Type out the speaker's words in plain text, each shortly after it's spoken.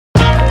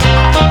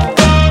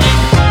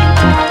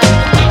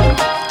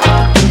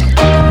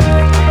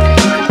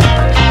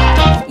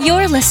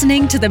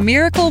listening to the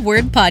Miracle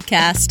Word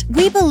Podcast.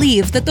 We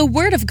believe that the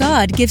Word of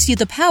God gives you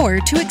the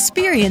power to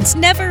experience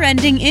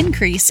never-ending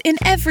increase in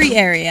every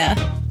area.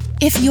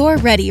 If you're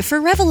ready for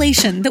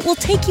revelation that will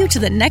take you to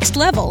the next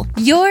level,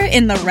 you're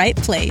in the right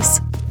place.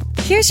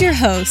 Here's your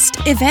host,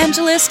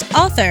 evangelist,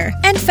 author,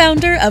 and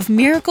founder of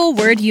Miracle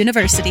Word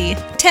University,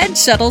 Ted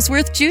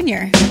Shuttlesworth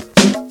Jr.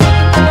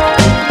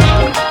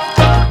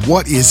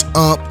 What is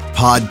up,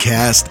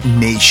 Podcast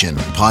Nation,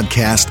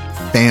 Podcast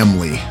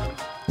Family?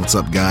 What's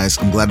up, guys?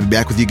 I'm glad to be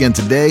back with you again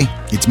today.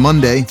 It's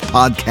Monday, it's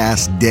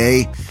podcast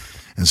day,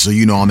 and so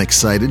you know I'm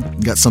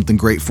excited. Got something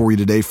great for you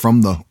today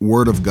from the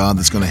Word of God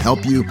that's going to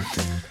help you,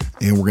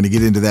 and we're going to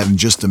get into that in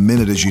just a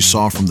minute, as you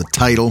saw from the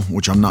title,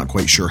 which I'm not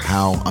quite sure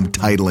how I'm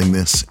titling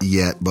this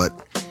yet,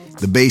 but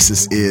the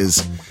basis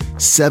is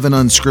 7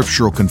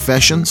 unscriptural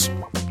confessions,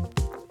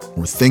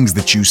 or things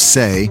that you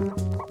say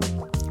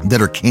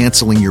that are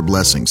canceling your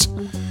blessings.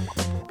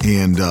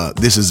 And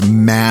this is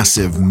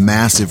massive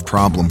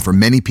problem for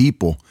many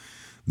people.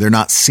 They're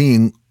not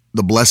seeing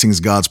the blessings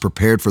God's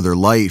prepared for their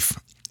life.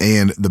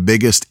 And the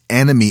biggest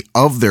enemy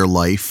of their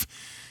life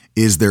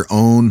is their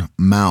own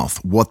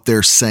mouth, what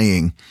they're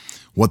saying,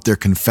 what they're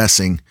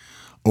confessing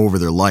over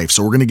their life.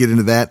 So we're going to get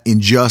into that in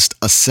just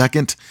a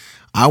second.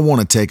 I want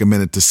to take a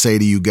minute to say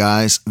to you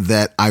guys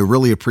that I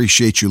really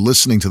appreciate you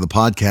listening to the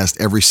podcast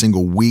every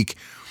single week.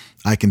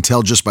 I can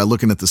tell just by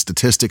looking at the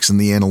statistics and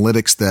the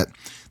analytics that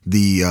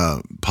the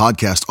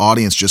podcast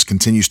audience just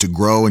continues to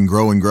grow and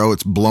grow and grow.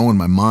 It's blowing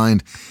my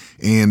mind.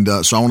 And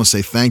so I want to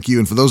say thank you.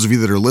 And for those of you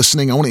that are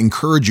listening, I want to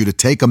encourage you to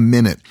take a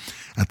minute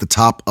at the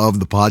top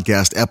of the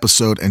podcast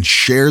episode and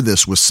share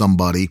this with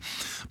somebody.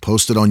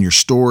 Post it on your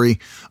story,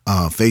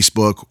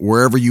 Facebook,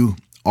 wherever you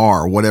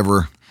are,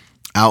 whatever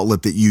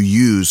outlet that you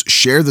use.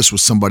 Share this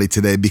with somebody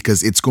today,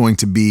 because it's going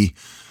to be,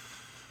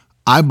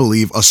 I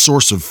believe, a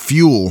source of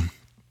fuel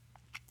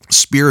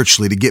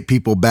spiritually to get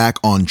people back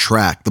on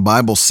track. The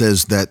Bible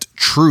says that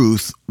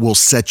truth will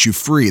set you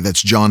free.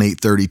 That's John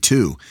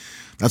 8:32.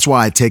 That's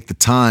why I take the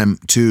time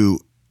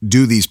to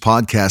do these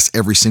podcasts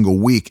every single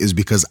week, is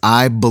because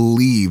I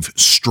believe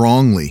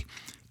strongly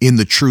in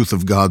the truth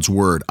of God's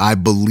word. I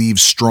believe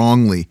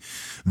strongly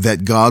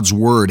that God's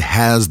word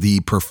has the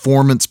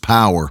performance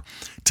power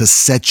to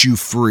set you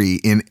free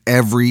in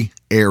every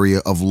area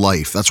of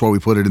life. That's why we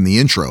put it in the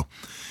intro.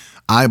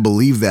 I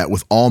believe that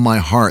with all my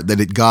heart,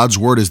 that God's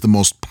word is the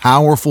most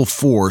powerful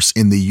force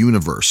in the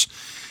universe.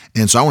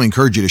 And so I want to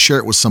encourage you to share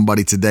it with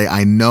somebody today.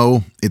 I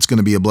know it's going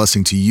to be a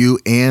blessing to you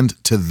and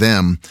to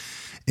them.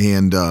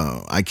 And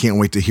I can't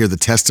wait to hear the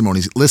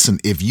testimonies. Listen,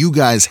 if you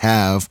guys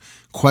have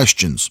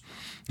questions,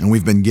 and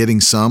we've been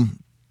getting some,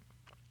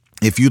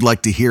 if you'd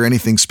like to hear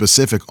anything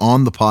specific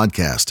on the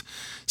podcast,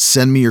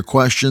 send me your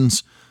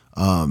questions,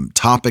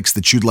 topics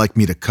that you'd like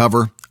me to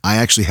cover. I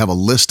actually have a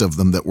list of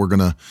them that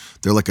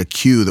they're like a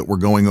queue that we're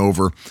going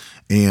over,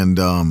 and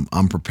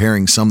I'm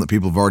preparing some that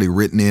people have already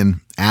written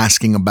in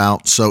asking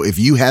about. So if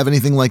you have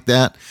anything like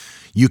that,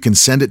 you can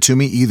send it to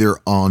me either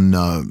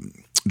on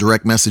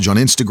direct message on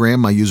Instagram.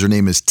 My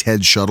username is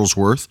Ted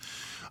Shuttlesworth.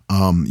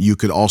 You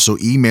could also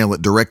email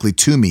it directly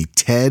to me,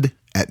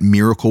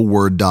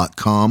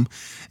 ted@miracleword.com.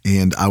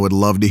 And I would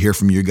love to hear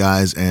from you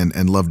guys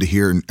and love to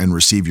hear and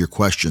receive your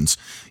questions.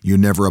 You're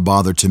never a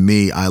bother to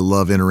me. I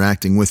love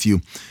interacting with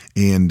you,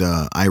 and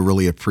I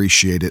really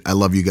appreciate it. I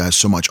love you guys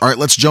so much. All right,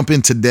 let's jump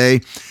in today.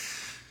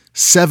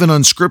 7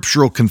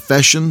 unscriptural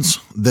confessions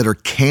that are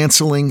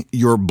canceling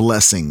your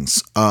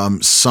blessings.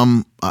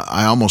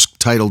 I almost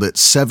titled it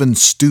 7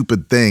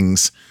 stupid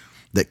things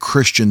that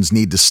Christians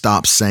need to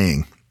stop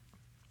saying.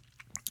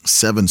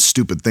 7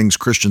 stupid things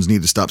Christians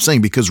need to stop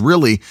saying, because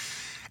really,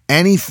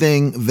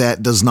 anything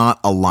that does not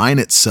align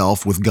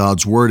itself with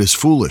God's word is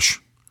foolish.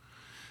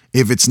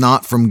 If it's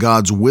not from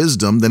God's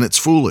wisdom, then it's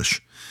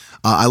foolish.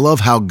 I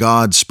love how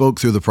God spoke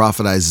through the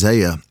prophet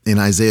Isaiah in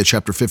Isaiah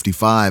chapter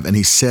 55, and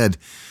he said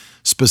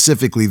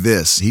specifically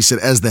this. He said,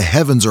 "As the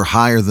heavens are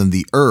higher than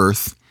the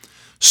earth,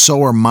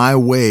 so are my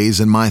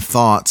ways and my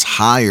thoughts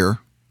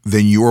higher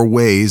than your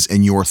ways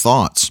and your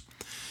thoughts."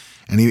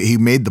 And he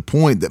made the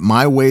point that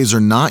my ways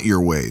are not your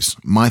ways.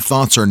 My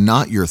thoughts are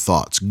not your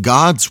thoughts.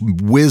 God's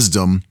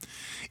wisdom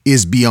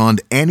is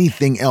beyond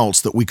anything else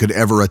that we could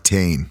ever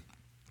attain.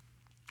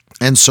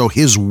 And so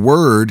his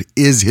word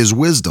is his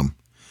wisdom.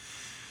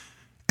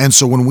 And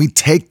so when we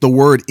take the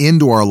word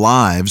into our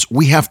lives,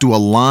 we have to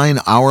align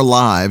our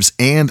lives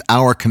and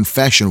our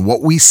confession,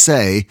 what we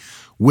say,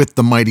 with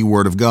the mighty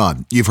word of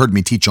God. You've heard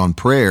me teach on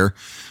prayer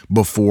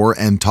before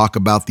and talk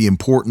about the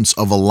importance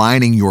of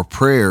aligning your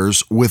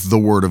prayers with the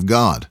word of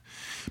God,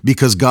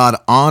 because God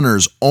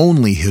honors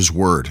only his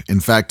word.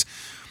 In fact,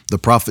 the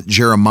prophet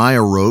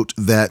Jeremiah wrote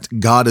that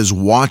God is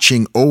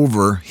watching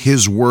over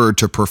his word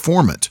to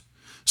perform it.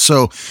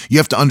 So you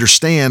have to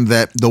understand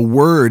that the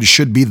word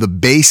should be the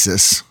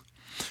basis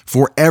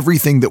for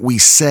everything that we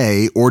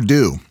say or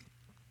do.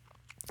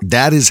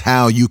 That is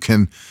how you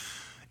can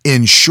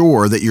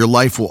ensure that your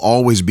life will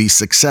always be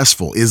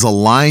successful, is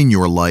align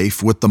your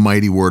life with the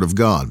mighty word of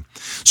God.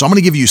 So I'm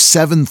going to give you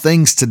 7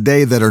 things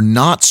today that are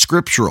not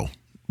scriptural,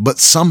 but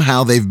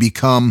somehow they've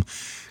become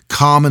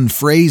common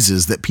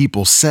phrases that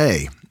people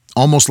say,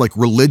 almost like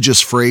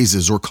religious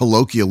phrases or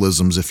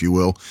colloquialisms, if you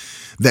will,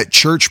 that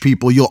church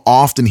people, you'll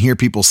often hear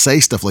people say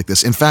stuff like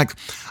this. In fact,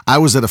 I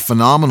was at a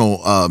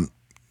phenomenal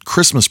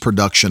Christmas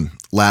production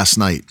last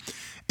night,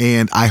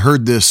 and I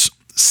heard this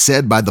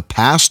said by the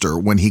pastor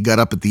when he got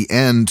up at the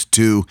end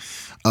to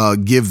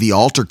give the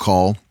altar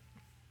call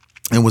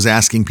and was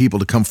asking people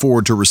to come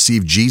forward to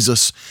receive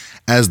Jesus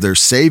as their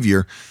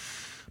Savior.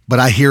 But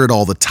I hear it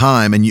all the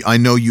time, and I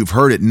know you've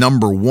heard it.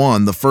 Number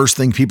one, the first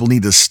thing people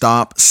need to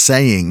stop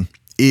saying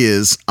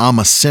is, I'm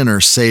a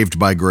sinner saved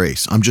by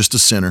grace. I'm just a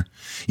sinner.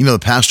 You know, the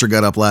pastor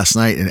got up last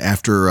night, and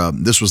after,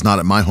 this was not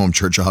at my home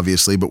church,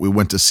 obviously, but we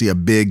went to see a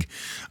big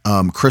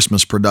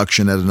Christmas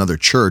production at another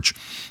church,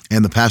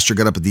 and the pastor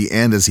got up at the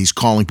end as he's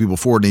calling people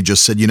forward, and he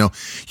just said,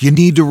 you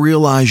need to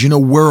realize,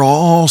 we're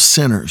all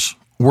sinners.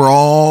 We're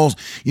all,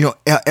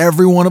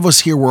 every one of us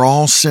here, we're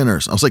all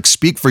sinners. I was like,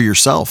 speak for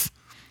yourself.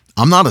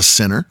 I'm not a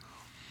sinner.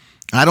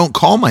 I don't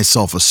call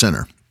myself a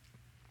sinner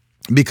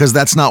because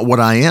that's not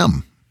what I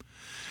am.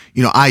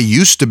 I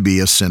used to be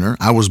a sinner.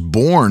 I was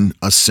born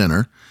a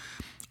sinner.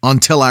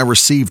 Until I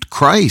received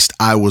Christ,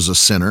 I was a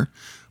sinner,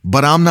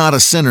 but I'm not a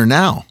sinner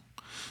now.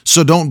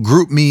 So don't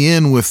group me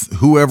in with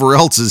whoever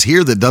else is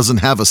here that doesn't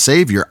have a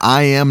Savior.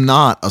 I am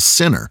not a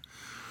sinner.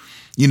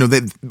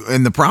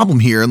 And the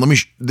problem here, and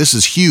this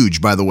is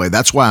huge, by the way.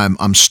 That's why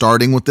I'm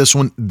starting with this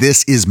one.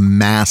 This is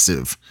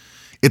massive.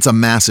 It's a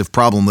massive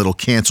problem that'll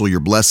cancel your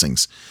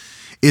blessings.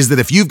 Is that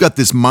if you've got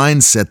this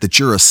mindset that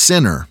you're a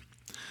sinner,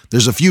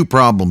 there's a few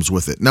problems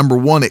with it. Number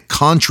one, it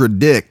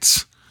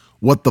contradicts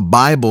what the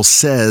Bible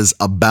says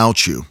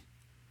about you.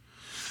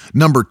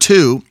 Number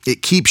two,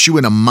 it keeps you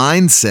in a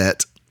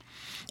mindset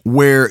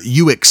where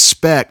you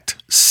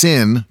expect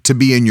sin to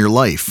be in your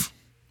life.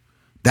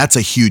 That's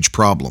a huge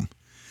problem.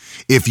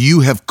 If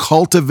you have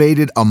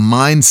cultivated a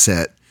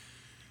mindset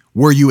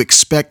where you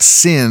expect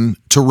sin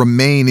to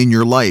remain in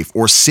your life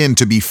or sin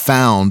to be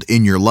found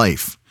in your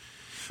life,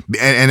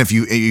 and if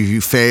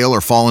you fail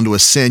or fall into a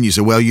sin, you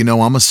say, well,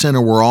 I'm a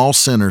sinner. We're all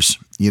sinners,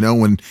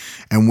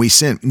 and we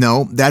sin.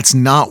 No, that's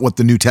not what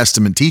the New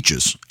Testament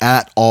teaches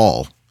at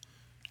all.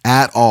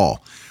 At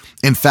all.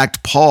 In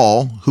fact,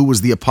 Paul, who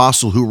was the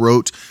apostle who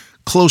wrote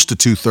close to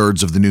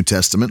 2/3 of the New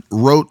Testament,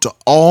 wrote to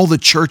all the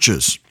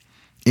churches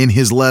in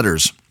his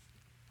letters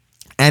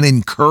and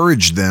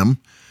encouraged them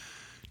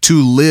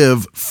to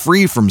live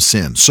free from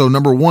sin. So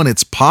number one,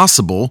 it's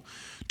possible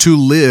to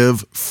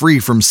live free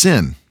from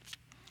sin.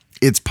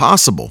 It's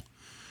possible.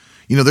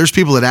 There's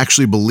people that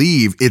actually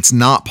believe it's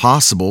not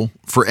possible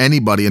for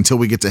anybody until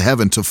we get to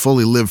heaven to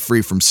fully live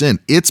free from sin.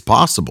 It's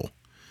possible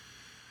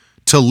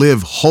to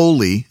live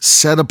holy,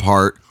 set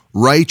apart,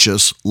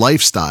 righteous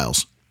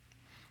lifestyles.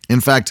 In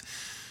fact,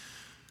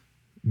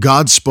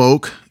 God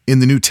spoke in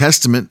the New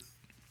Testament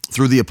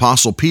through the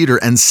Apostle Peter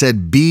and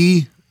said,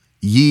 "Be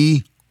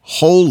ye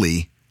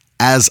holy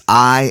as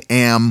I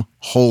am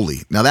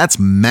holy." Now that's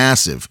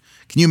massive.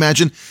 Can you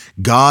imagine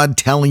God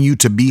telling you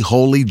to be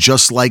holy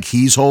just like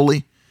he's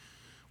holy?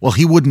 Well,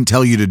 he wouldn't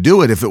tell you to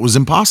do it if it was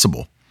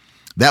impossible.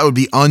 That would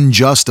be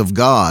unjust of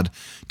God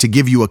to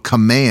give you a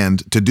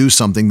command to do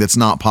something that's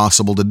not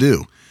possible to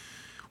do.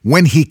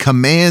 When he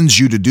commands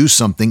you to do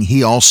something,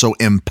 he also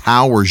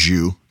empowers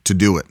you to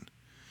do it.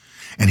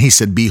 And he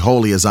said, "Be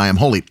holy as I am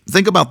holy."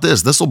 Think about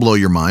this. This will blow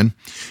your mind.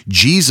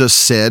 Jesus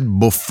said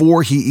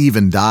before he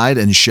even died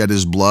and shed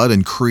his blood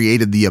and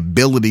created the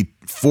ability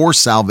for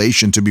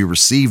salvation to be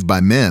received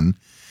by men,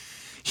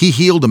 he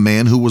healed a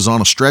man who was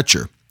on a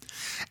stretcher.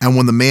 And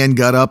when the man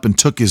got up and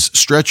took his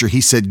stretcher,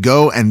 he said,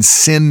 "Go and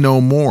sin no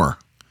more,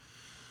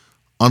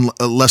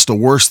 lest a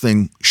worse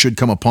thing should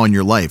come upon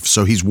your life."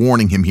 So he's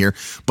warning him here.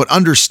 But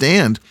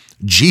understand,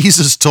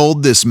 Jesus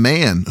told this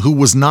man who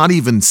was not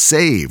even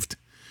saved,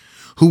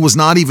 who was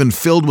not even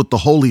filled with the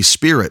Holy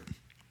Spirit,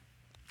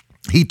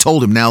 he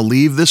told him, "Now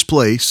leave this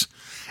place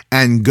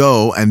and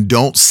go and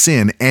don't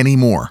sin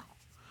anymore."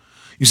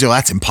 You say, well,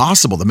 that's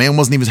impossible. The man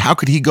wasn't even, how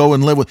could he go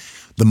and live with?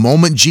 The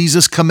moment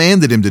Jesus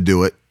commanded him to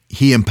do it,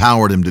 he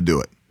empowered him to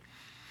do it.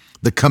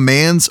 The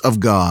commands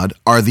of God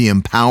are the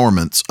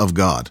empowerments of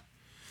God.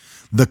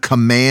 The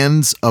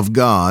commands of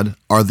God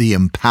are the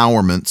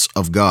empowerments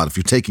of God. If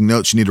you're taking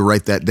notes, you need to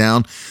write that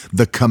down.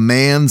 The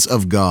commands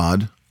of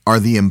God are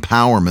the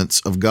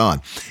empowerments of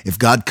God. If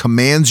God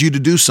commands you to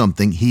do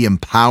something, he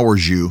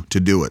empowers you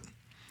to do it.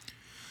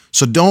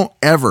 So don't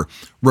ever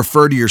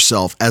refer to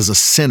yourself as a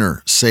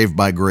sinner saved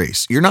by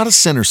grace. You're not a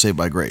sinner saved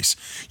by grace.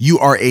 You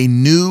are a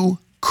new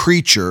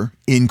creature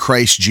in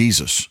Christ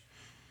Jesus.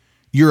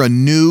 You're a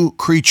new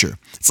creature.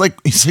 It's like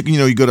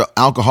you go to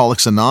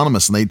Alcoholics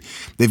Anonymous and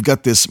they've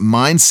got this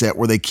mindset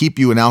where they keep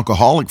you an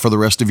alcoholic for the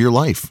rest of your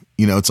life.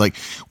 It's like,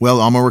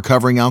 well, I'm a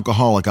recovering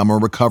alcoholic. I'm a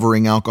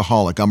recovering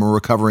alcoholic. I'm a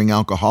recovering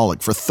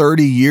alcoholic. For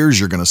 30 years,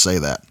 you're going to say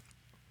that.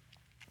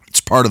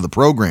 It's part of the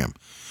program.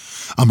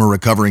 I'm a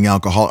recovering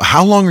alcoholic.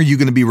 How long are you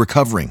going to be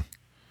recovering?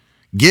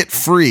 Get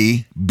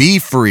free, be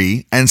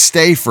free, and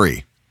stay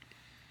free.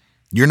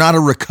 You're not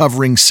a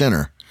recovering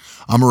sinner.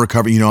 I'm a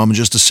recovery, I'm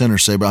just a sinner,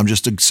 say, but I'm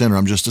just a sinner.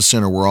 I'm just a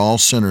sinner. We're all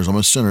sinners. I'm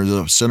a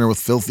sinner with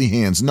filthy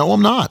hands. No,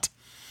 I'm not.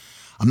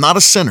 I'm not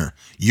a sinner.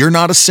 You're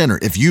not a sinner.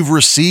 If you've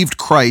received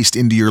Christ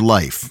into your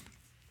life,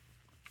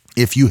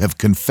 if you have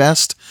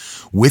confessed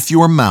with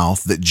your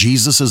mouth that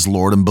Jesus is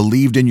Lord and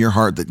believed in your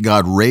heart that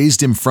God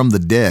raised him from the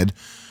dead,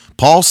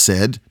 Paul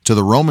said to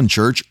the Roman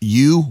church,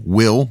 you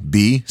will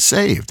be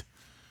saved.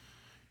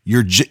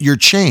 You're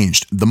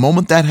changed. The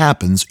moment that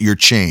happens, you're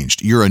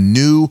changed. You're a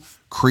new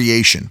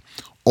creation.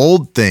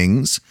 Old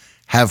things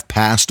have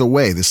passed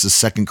away. This is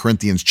 2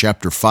 Corinthians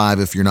chapter 5,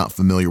 if you're not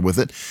familiar with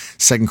it.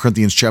 2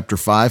 Corinthians chapter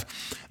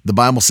 5, the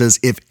Bible says,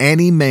 if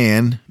any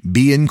man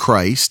be in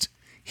Christ,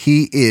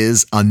 he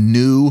is a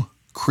new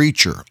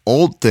creature.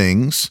 Old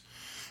things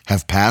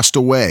have passed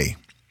away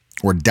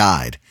or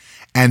died.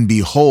 And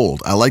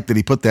behold, I like that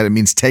he put that. It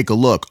means take a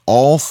look.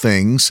 All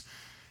things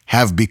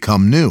have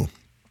become new.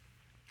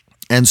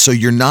 And so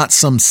you're not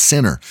some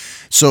sinner.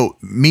 So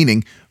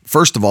meaning,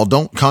 first of all,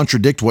 don't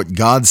contradict what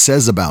God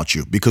says about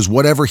you, because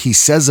whatever he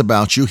says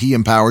about you, he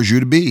empowers you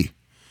to be.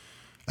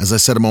 As I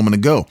said a moment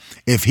ago,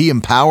 if he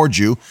empowered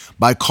you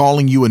by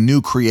calling you a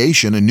new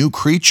creation, a new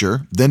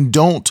creature, then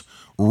don't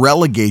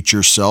relegate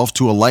yourself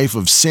to a life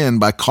of sin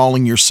by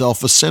calling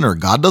yourself a sinner.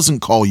 God doesn't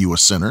call you a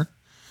sinner.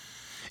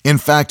 In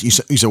fact, you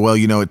say, well,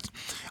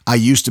 I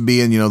used to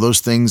be, and those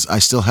things, I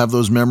still have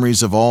those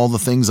memories of all the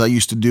things I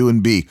used to do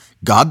and be.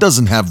 God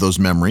doesn't have those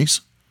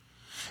memories.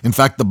 In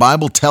fact, the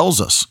Bible tells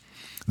us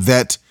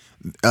that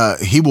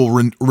he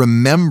will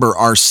remember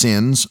our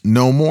sins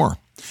no more,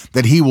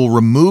 that he will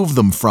remove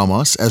them from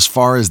us as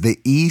far as the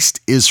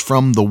east is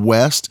from the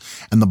west.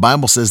 And the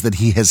Bible says that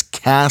he has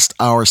cast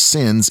our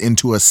sins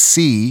into a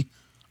sea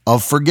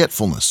of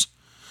forgetfulness,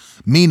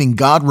 meaning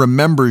God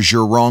remembers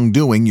your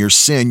wrongdoing, your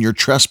sin, your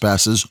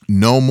trespasses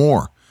no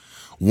more.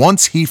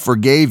 Once he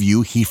forgave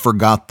you, he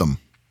forgot them.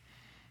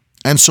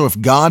 And so if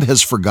God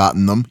has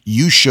forgotten them,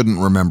 you shouldn't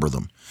remember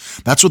them.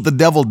 That's what the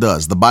devil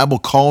does. The Bible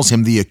calls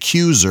him the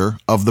accuser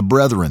of the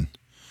brethren.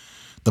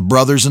 The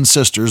brothers and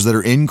sisters that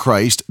are in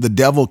Christ, the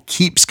devil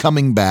keeps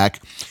coming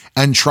back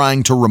and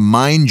trying to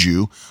remind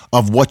you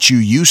of what you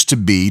used to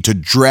be, to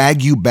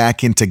drag you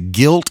back into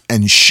guilt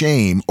and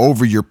shame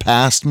over your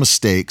past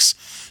mistakes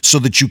so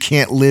that you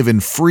can't live in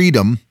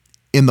freedom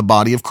in the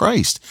body of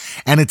Christ.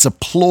 And it's a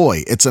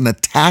ploy. It's an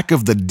attack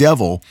of the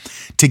devil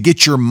to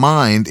get your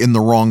mind in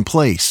the wrong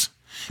place.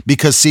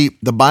 Because see,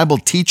 the Bible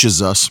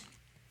teaches us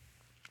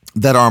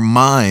that our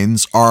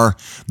minds are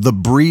the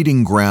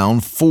breeding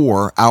ground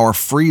for our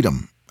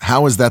freedom.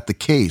 How is that the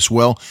case?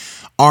 Well,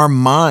 our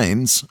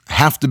minds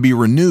have to be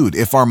renewed.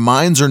 If our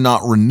minds are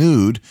not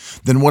renewed,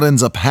 then what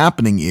ends up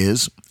happening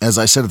is, as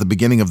I said at the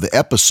beginning of the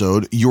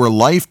episode, your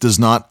life does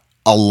not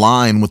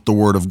align with the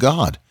Word of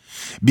God.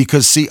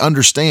 Because see,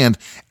 understand,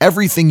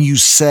 everything you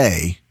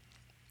say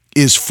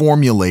is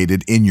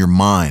formulated in your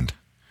mind.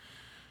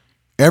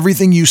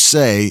 Everything you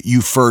say, you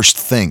first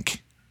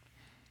think.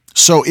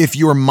 So if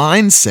your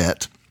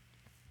mindset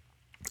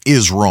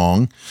is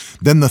wrong,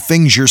 then the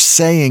things you're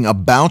saying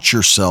about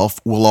yourself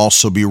will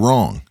also be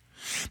wrong.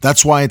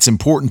 That's why it's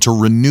important to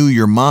renew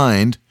your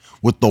mind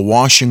with the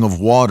washing of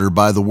water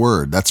by the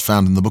Word. That's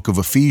found in the book of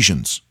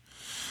Ephesians.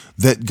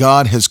 That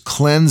God has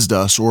cleansed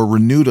us or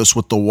renewed us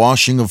with the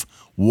washing of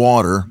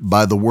water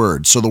by the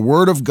Word. So the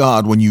Word of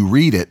God, when you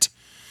read it,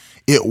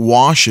 it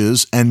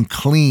washes and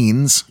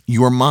cleans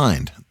your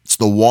mind. It's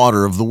the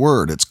water of the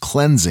Word. It's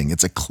cleansing.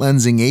 It's a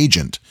cleansing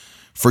agent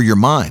for your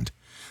mind.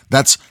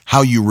 That's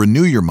how you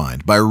renew your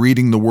mind, by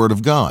reading the Word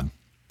of God.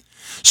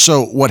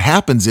 So what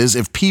happens is,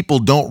 if people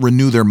don't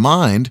renew their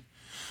mind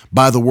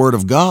by the Word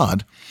of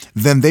God,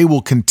 then they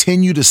will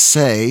continue to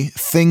say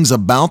things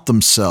about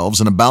themselves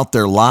and about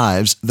their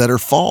lives that are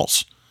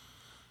false.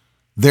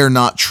 They're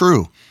not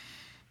true.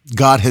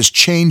 God has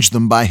changed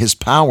them by his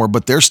power,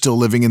 but they're still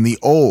living in the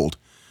old.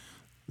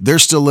 They're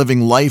still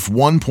living life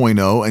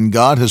 1.0, and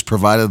God has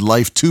provided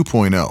life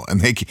 2.0,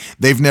 and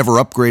they've never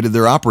upgraded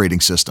their operating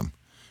system.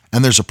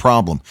 And there's a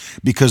problem,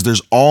 because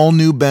there's all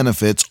new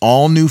benefits,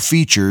 all new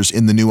features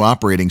in the new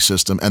operating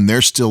system, and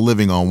they're still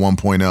living on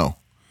 1.0.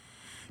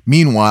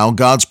 Meanwhile,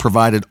 God's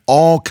provided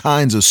all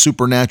kinds of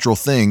supernatural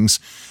things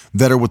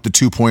that are with the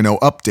 2.0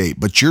 update,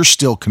 but you're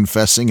still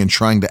confessing and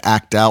trying to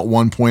act out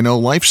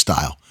 1.0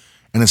 lifestyle,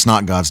 and it's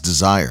not God's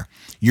desire.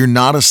 You're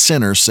not a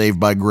sinner saved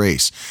by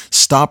grace.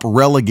 Stop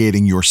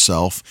relegating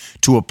yourself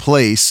to a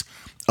place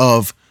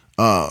of,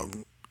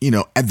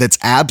 that's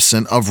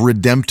absent of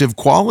redemptive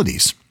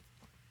qualities.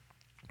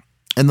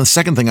 And the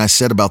second thing I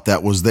said about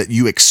that was that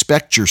you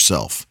expect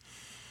yourself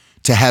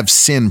to have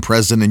sin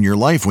present in your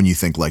life when you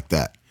think like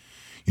that.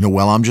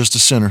 Well, I'm just a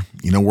sinner.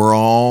 We're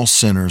all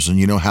sinners, and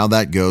you know how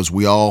that goes.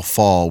 We all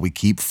fall. We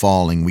keep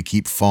falling. We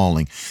keep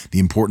falling. The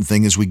important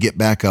thing is we get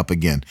back up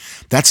again.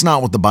 That's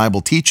not what the Bible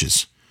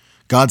teaches.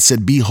 God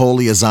said, be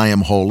holy as I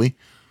am holy.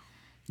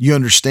 You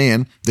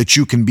understand that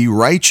you can be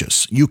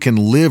righteous. You can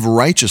live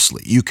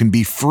righteously. You can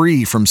be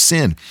free from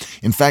sin.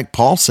 In fact,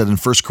 Paul said in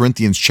 1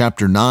 Corinthians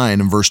chapter 9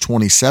 and verse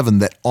 27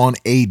 that on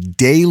a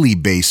daily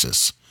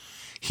basis,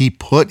 he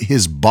put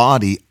his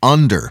body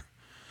under,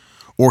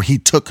 or he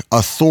took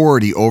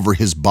authority over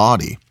his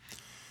body.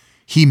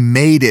 He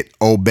made it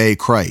obey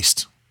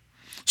Christ,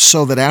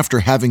 so that after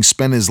having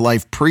spent his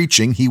life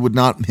preaching, he would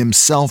not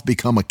himself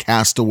become a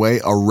castaway,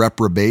 a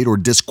reprobate, or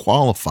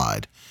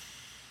disqualified.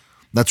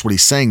 That's what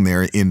he's saying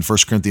there in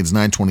 1 Corinthians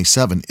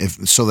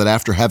 9:27, so that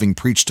after having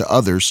preached to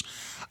others,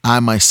 I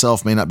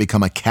myself may not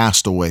become a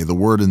castaway. The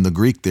word in the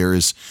Greek there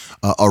is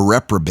a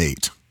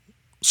reprobate.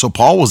 So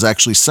Paul was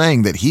actually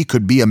saying that he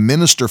could be a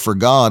minister for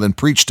God and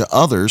preach to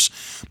others,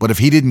 but if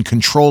he didn't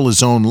control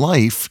his own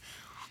life,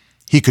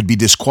 he could be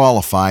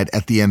disqualified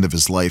at the end of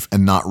his life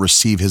and not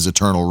receive his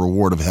eternal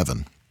reward of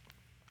heaven.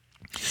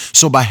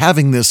 So by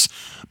having this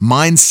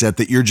mindset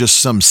that you're just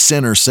some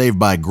sinner saved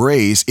by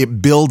grace,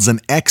 it builds an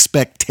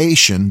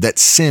expectation that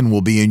sin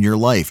will be in your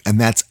life. And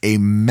that's a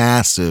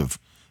massive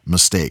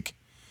mistake.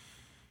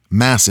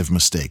 Massive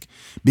mistake.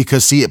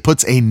 Because see, it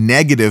puts a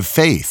negative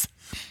faith,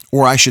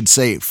 or I should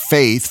say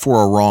faith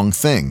for a wrong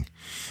thing.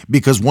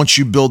 Because once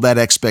you build that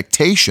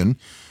expectation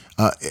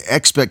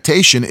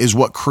is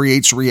what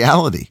creates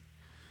reality.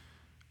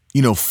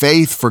 You know,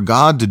 faith for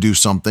God to do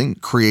something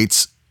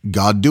creates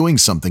God doing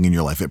something in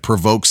your life. It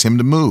provokes him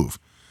to move.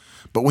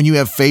 But when you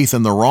have faith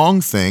in the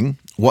wrong thing,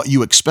 what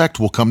you expect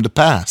will come to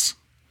pass.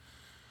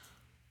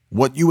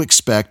 What you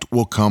expect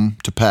will come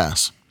to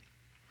pass.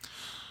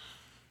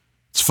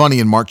 It's funny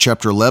in Mark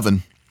chapter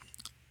 11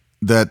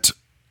 that,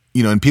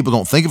 and people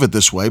don't think of it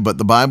this way, but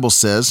the Bible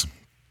says,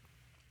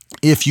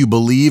 if you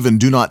believe and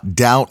do not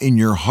doubt in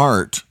your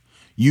heart,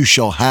 you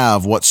shall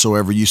have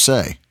whatsoever you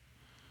say.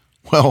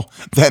 Well,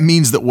 that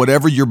means that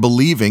whatever you're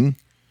believing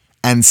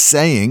and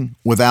saying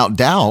without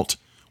doubt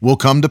will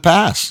come to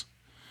pass.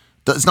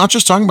 It's not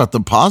just talking about the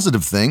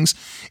positive things.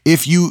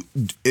 If you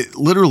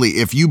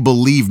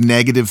believe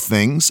negative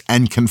things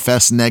and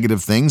confess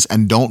negative things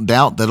and don't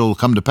doubt that it'll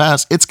come to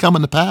pass, it's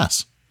coming to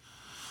pass.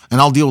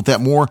 And I'll deal with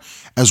that more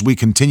as we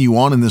continue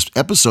on in this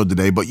episode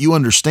today. But you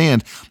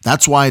understand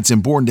that's why it's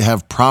important to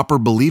have proper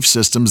belief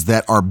systems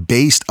that are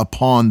based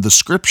upon the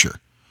Scripture.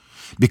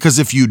 Because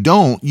if you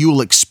don't, you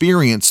will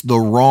experience the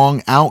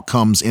wrong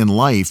outcomes in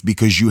life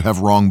because you have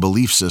wrong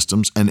belief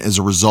systems. And as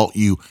a result,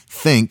 you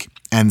think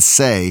and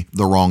say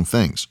the wrong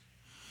things.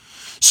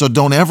 So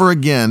don't ever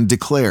again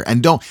declare,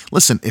 and don't,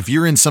 listen, if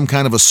you're in some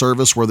kind of a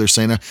service where they're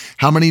saying,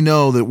 how many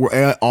know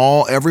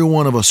that every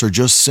one of us are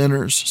just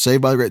sinners,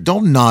 saved by the grace?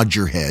 Don't nod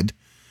your head.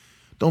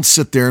 Don't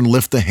sit there and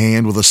lift a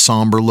hand with a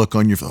somber look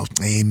on your face.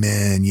 Oh,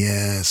 amen,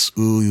 yes,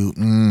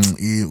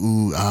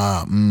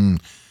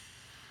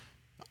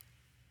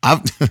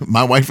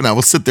 my wife and I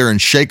will sit there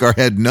and shake our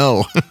head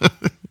no.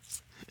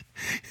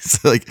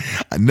 It's like,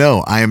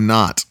 no, I am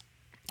not.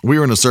 We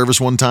were in a service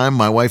one time.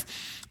 My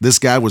wife, this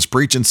guy was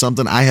preaching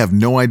something. I have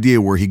no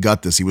idea where he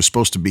got this.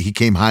 He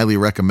came highly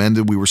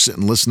recommended. We were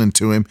sitting listening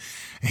to him.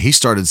 And he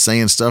started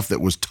saying stuff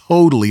that was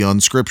totally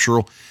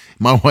unscriptural.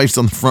 My wife's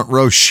on the front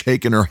row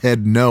shaking her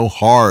head no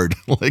hard,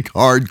 like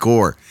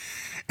hardcore.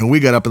 And we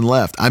got up and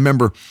left. I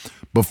remember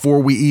before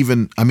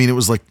it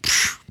was like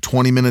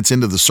 20 minutes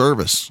into the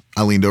service,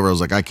 I leaned over. I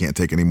was like, I can't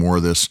take any more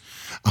of this.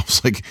 I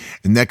was like,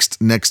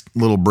 next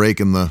little break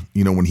in the,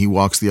 when he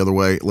walks the other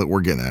way,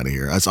 we're getting out of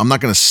here. I'm not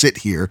going to sit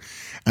here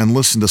and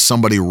listen to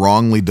somebody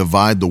wrongly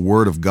divide the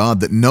word of God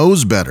that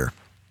knows better.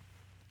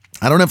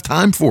 I don't have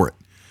time for it.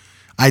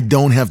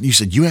 You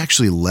said you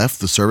actually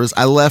left the service.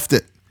 I left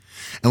it.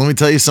 And let me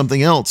tell you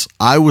something else.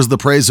 I was the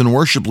praise and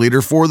worship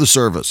leader for the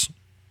service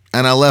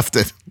and I left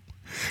it.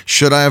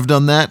 Should I have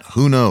done that?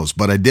 Who knows?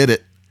 But I did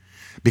it.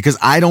 Because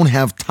I don't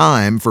have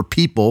time for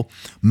people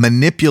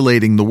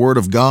manipulating the word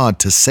of God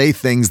to say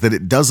things that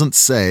it doesn't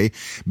say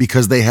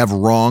because they have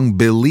wrong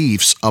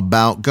beliefs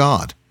about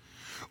God,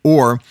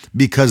 or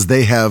because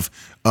they have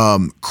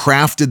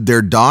crafted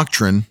their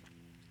doctrine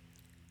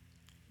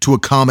to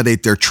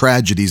accommodate their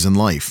tragedies in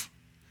life.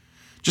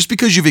 Just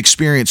because you've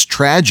experienced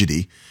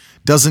tragedy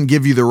doesn't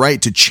give you the right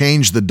to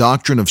change the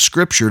doctrine of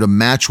Scripture to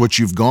match what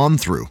you've gone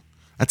through.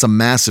 That's a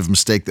massive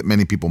mistake that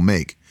many people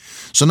make.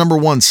 So number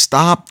one,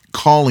 stop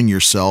calling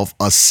yourself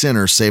a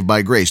sinner saved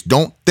by grace.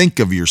 Don't think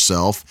of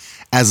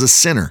yourself as a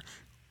sinner.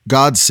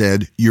 God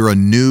said you're a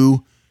new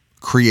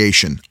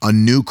creation, a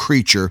new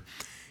creature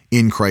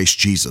in Christ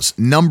Jesus.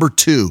 Number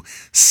two,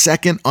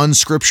 second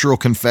unscriptural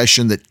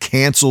confession that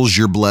cancels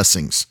your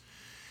blessings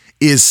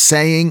is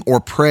saying or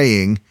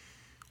praying,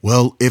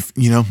 well, if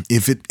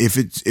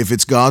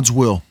it's God's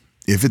will,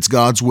 if it's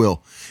God's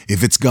will,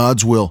 if it's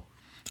God's will.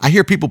 I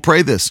hear people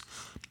pray this.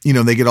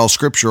 They get all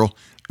scriptural.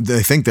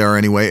 They think they are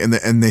anyway, and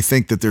they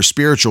think that they're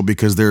spiritual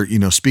because they're,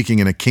 speaking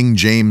in a King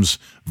James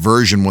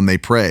version when they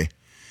pray.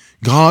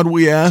 God,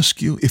 we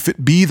ask you, if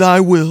it be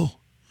thy will.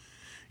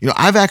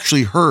 I've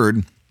actually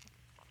heard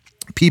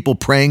people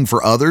praying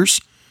for others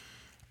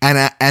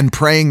and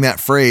praying that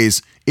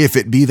phrase, if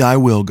it be thy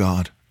will,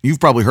 God. You've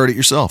probably heard it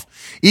yourself.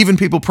 Even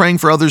people praying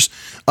for others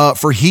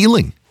for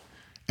healing.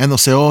 And they'll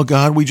say, oh,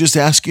 God, we just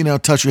ask you now,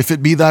 touch her. If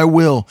it be thy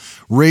will,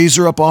 raise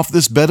her up off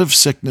this bed of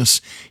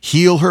sickness,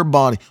 heal her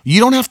body.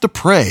 You don't have to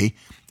pray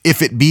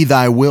if it be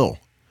thy will.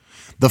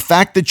 The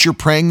fact that you're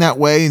praying that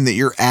way and that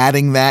you're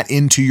adding that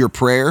into your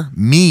prayer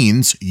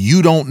means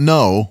you don't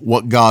know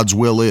what God's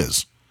will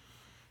is.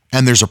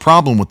 And there's a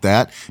problem with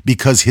that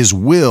because his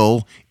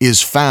will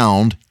is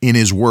found in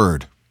his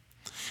word.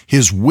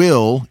 His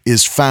will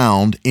is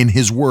found in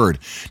his word.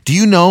 Do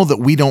you know that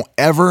we don't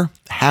ever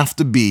have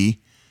to be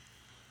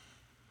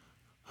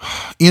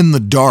in the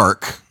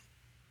dark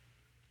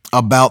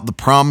about the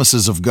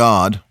promises of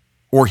God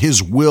or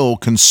his will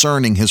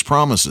concerning his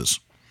promises?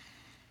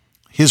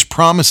 His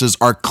promises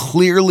are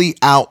clearly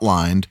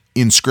outlined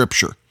in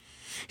Scripture.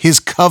 His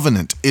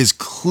covenant is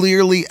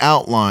clearly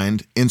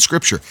outlined in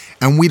Scripture,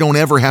 and we don't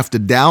ever have to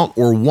doubt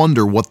or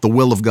wonder what the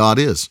will of God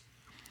is.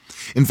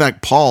 In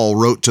fact, Paul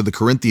wrote to the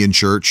Corinthian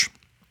church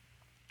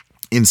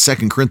in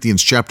 2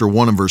 Corinthians chapter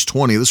 1 and verse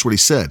 20, this is what he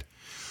said: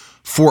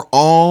 "For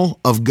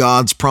all of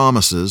God's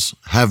promises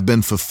have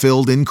been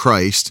fulfilled in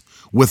Christ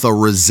with a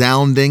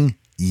resounding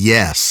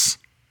yes.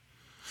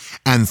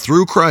 And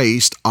through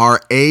Christ,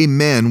 our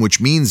amen, which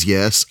means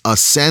yes,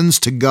 ascends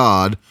to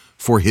God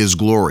for his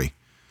glory."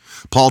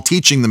 Paul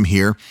teaching them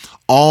here,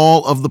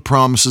 all of the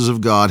promises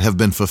of God have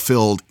been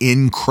fulfilled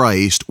in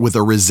Christ with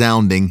a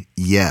resounding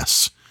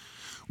yes.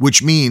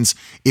 Which means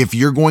if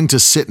you're going to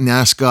sit and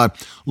ask God,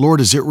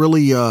 "Lord, is it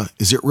really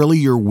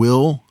your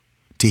will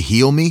to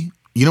heal me?"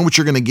 You know what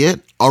you're going to get?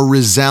 A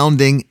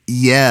resounding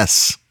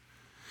yes.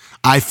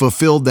 I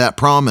fulfilled that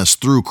promise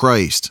through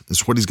Christ.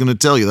 That's what he's going to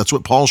tell you. That's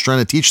what Paul's trying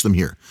to teach them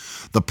here.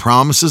 The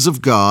promises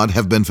of God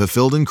have been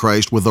fulfilled in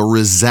Christ with a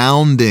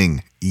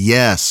resounding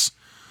yes.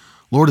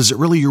 Lord, is it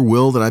really your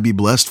will that I be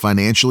blessed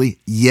financially?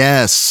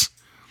 Yes.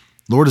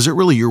 Lord, is it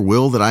really your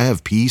will that I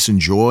have peace and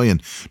joy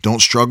and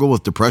don't struggle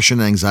with depression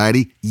and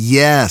anxiety?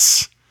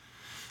 Yes.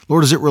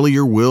 Lord, is it really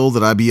your will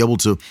that I be able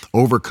to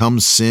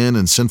overcome sin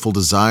and sinful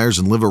desires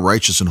and live a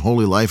righteous and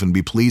holy life and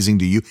be pleasing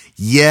to you?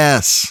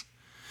 Yes.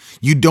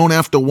 You don't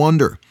have to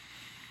wonder.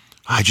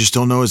 I just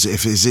don't know, is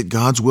it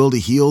God's will to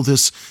heal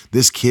this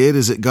kid?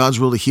 Is it God's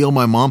will to heal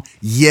my mom?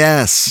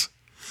 Yes.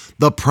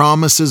 The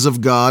promises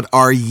of God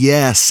are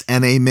yes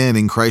and amen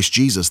in Christ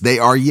Jesus. They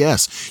are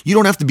yes. You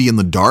don't have to be in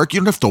the dark. You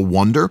don't have to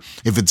wonder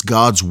if it's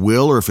God's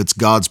will or if it's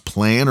God's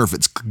plan or if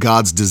it's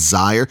God's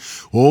desire.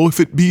 "Oh,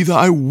 if it be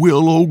thy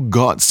will, oh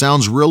God."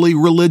 Sounds really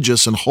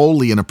religious and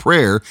holy in a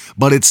prayer,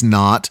 but it's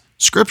not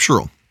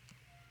scriptural.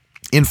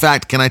 In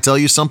fact, can I tell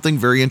you something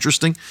very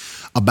interesting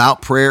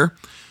about prayer?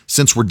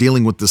 Since we're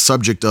dealing with the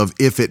subject of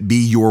if it be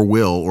your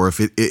will or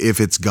if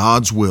it's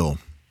God's will,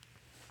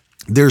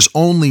 there's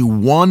only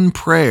one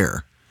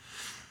prayer,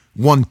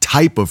 one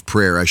type of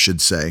prayer, I should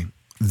say,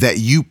 that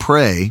you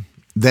pray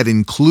that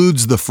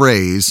includes the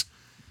phrase,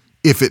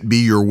 "if it be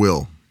your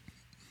will."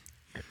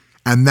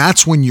 And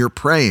that's when you're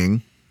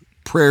praying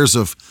prayers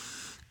of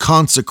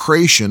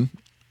consecration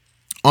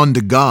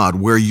unto God,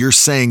 where you're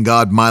saying,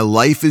 "God, my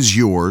life is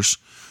yours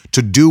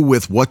to do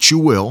with what you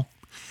will.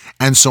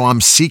 And so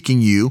I'm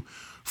seeking you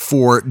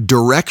for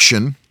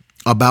direction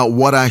about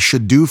what I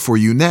should do for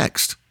you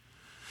next."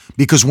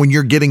 Because when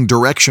you're getting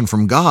direction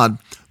from God,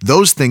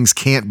 those things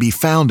can't be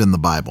found in the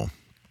Bible.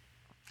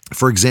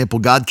 For example,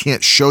 God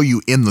can't show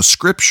you in the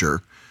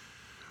scripture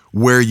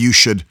where you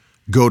should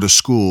go to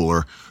school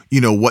or,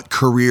 what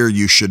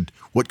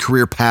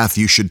career path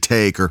you should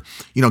take. Or,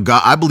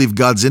 God, I believe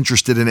God's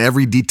interested in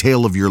every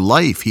detail of your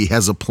life. He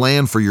has a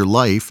plan for your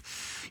life,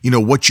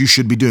 what you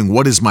should be doing.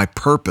 What is my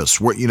purpose?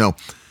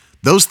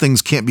 Those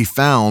things can't be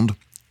found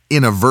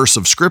in a verse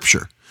of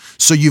scripture.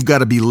 So you've got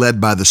to be led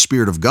by the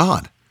Spirit of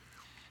God.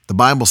 The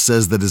Bible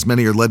says that as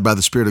many are led by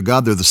the Spirit of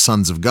God, they're the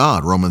sons of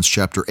God, Romans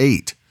chapter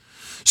 8.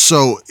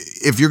 So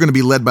if you're going to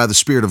be led by the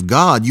Spirit of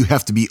God, you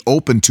have to be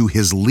open to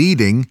his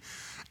leading,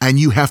 and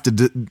you have to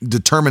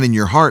determine in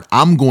your heart,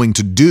 I'm going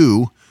to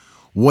do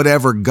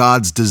whatever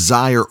God's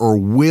desire or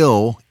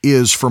will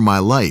is for my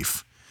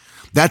life.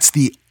 That's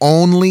the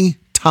only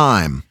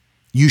time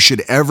you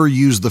should ever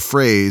use the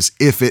phrase,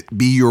 "if it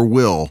be your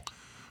will,"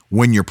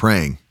 when you're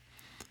praying.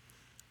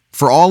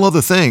 For all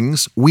other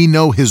things, we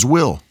know his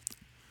will.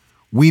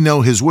 We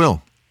know his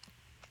will,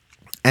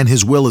 and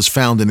his will is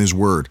found in his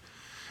word.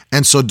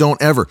 And so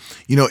don't ever,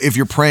 if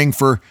you're praying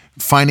for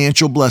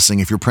financial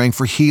blessing, if you're praying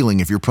for healing,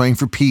 if you're praying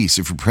for peace,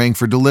 if you're praying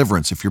for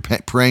deliverance, if you're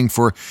praying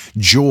for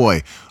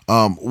joy,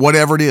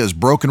 whatever it is,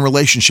 broken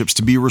relationships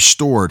to be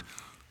restored,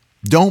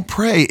 don't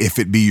pray "if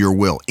it be your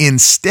will."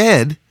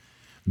 Instead,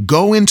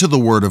 go into the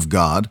Word of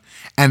God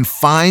and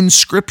find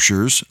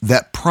scriptures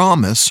that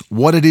promise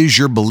what it is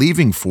you're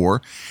believing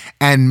for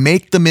and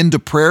make them into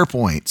prayer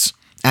points.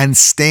 And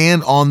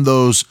stand on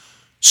those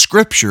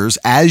scriptures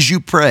as you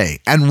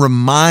pray and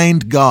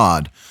remind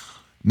God,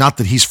 not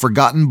that he's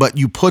forgotten, but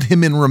you put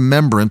him in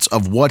remembrance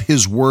of what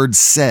his word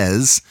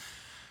says,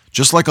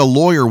 just like a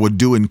lawyer would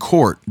do in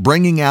court,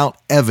 bringing out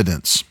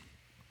evidence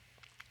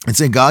and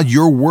say, "God,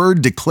 your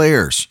word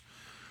declares,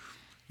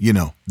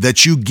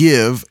 that you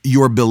give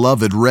your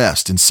beloved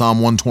rest," in Psalm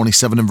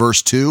 127 and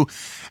verse 2.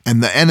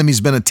 and the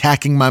enemy's been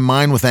attacking my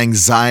mind with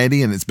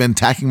anxiety, and it's been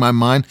attacking my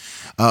mind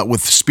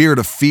with the spirit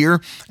of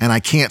fear, and I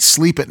can't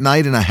sleep at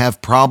night, and I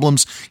have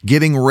problems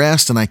getting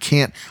rest, and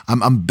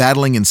I'm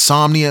battling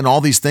insomnia and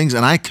all these things,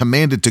 and I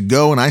command it to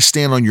go, and I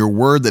stand on your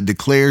word that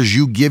declares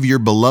you give your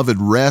beloved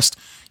rest.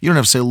 You don't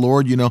have to say,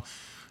 Lord,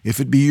 if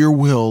it be your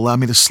will, allow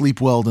me to sleep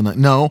well tonight.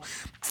 No,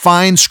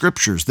 find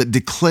scriptures that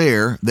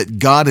declare that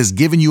God has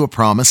given you a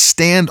promise,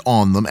 stand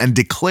on them, and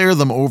declare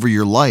them over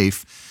your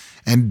life,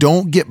 and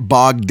don't get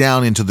bogged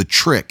down into the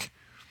trick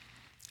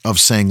of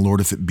saying,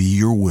 Lord, if it be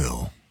your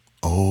will,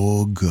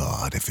 oh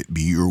God, if it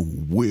be your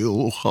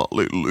will,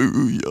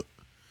 hallelujah.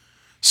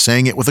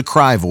 Saying it with a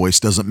cry voice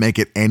doesn't make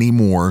it any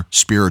more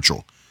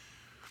spiritual.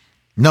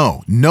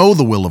 No, know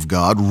the will of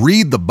God,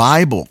 read the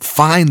Bible,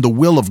 find the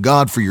will of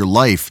God for your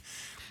life,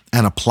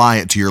 and apply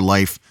it to your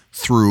life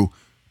through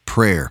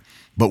prayer.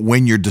 But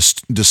when you're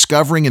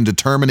discovering and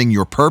determining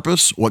your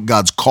purpose, what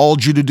God's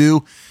called you to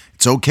do,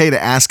 it's okay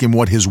to ask him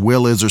what his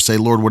will is, or say,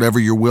 Lord, whatever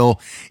your will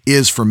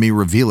is for me,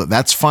 reveal it.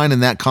 That's fine in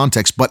that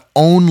context, but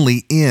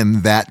only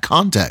in that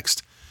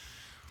context.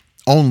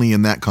 Only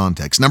in that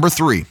context. Number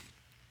 3,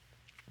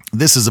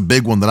 this is a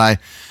big one that I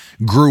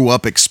grew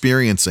up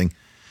experiencing,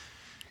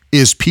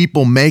 is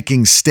people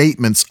making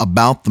statements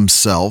about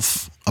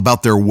themselves,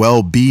 about their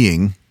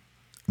well-being,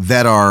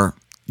 that are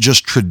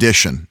just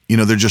tradition.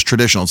 They're just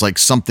traditional. It's like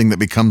something that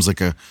becomes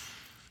like a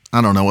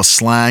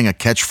slang, a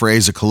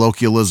catchphrase, a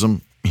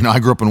colloquialism. I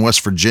grew up in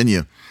West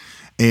Virginia,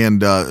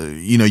 and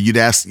you'd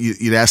ask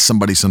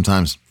somebody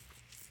sometimes,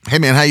 "Hey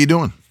man, how you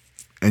doing?"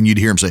 And you'd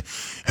hear them say,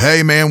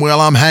 "Hey man,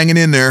 well, I'm hanging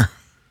in there.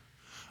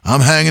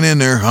 I'm hanging in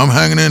there. I'm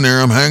hanging in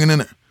there. I'm hanging in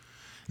there."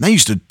 And that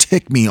used to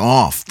tick me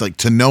off, like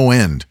to no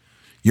end.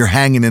 You're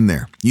hanging in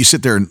there. You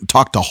sit there and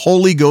talk to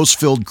Holy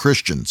Ghost-filled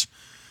Christians.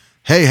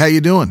 "Hey, how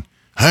you doing?"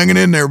 "Hanging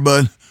in there,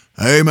 bud.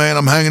 Hey, man,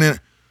 I'm hanging in."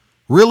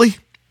 Really?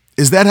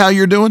 Is that how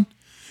you're doing?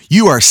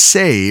 You are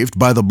saved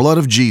by the blood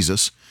of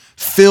Jesus,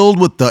 filled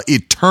with the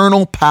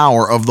eternal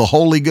power of the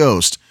Holy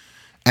Ghost,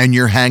 and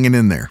you're hanging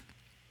in there.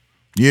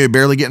 You're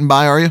barely getting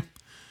by, are you?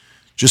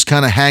 Just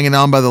kind of hanging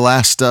on by the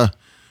last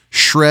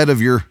shred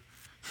of your...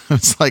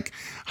 It's like,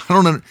 I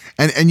don't know.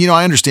 And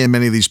I understand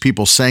many of these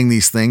people saying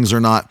these things are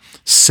not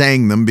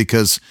saying them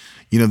because,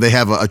 they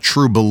have a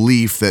true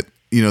belief that,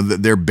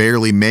 that they're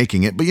barely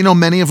making it. But,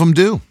 many of them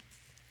do.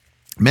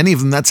 Many of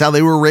them, that's how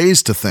they were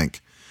raised to think.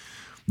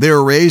 They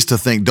were raised to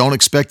think, don't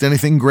expect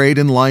anything great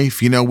in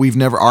life.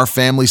 Our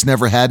family's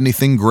never had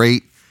anything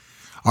great.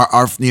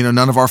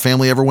 None of our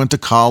family ever went to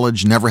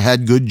college, never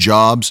had good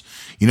jobs.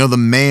 The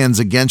man's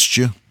against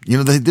you.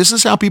 This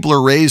is how people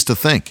are raised to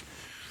think.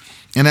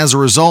 And as a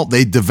result,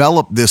 they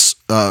develop this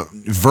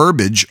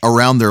verbiage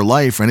around their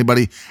life.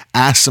 Anybody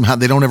asks them how,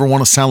 they don't ever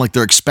want to sound like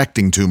they're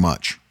expecting too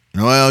much.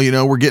 Well,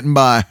 we're getting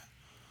by.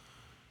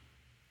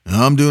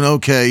 I'm doing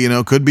okay,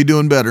 could be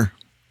doing better.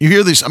 You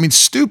hear these,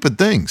 stupid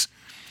things.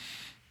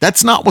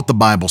 That's not what the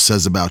Bible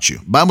says about you.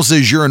 The Bible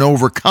says you're an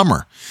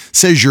overcomer. It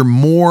says you're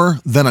more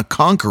than a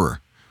conqueror.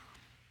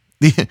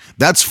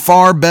 That's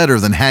far better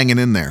than hanging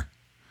in there.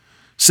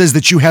 It says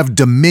that you have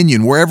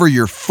dominion. Wherever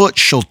your foot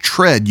shall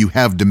tread, you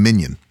have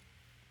dominion.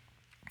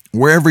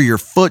 Wherever your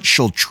foot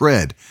shall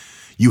tread,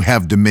 you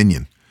have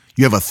dominion.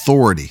 You have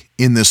authority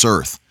in this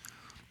earth.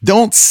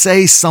 Don't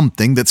say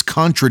something that's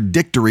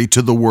contradictory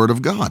to the word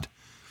of God.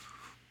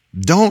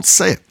 Don't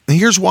say it. And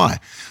here's why.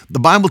 The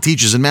Bible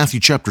teaches in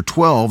Matthew chapter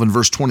 12 and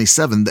verse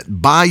 27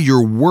 that by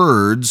your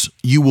words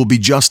you will be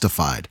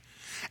justified,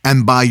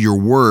 and by your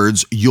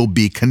words you'll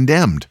be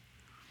condemned.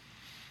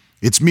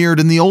 It's mirrored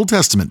in the Old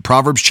Testament.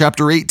 Proverbs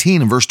chapter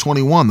 18 and verse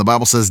 21, the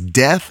Bible says,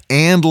 death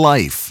and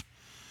life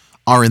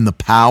are in the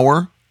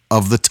power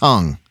of the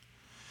tongue,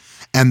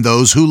 and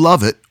those who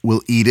love it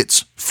will eat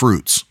its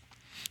fruits.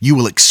 You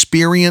will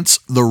experience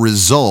the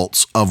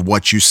results of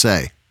what you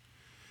say.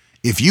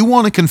 If you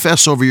want to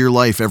confess over your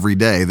life every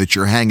day that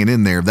you're hanging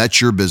in there,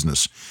 that's your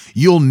business.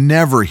 You'll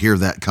never hear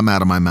that come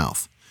out of my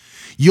mouth.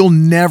 You'll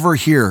never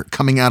hear it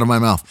coming out of my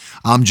mouth.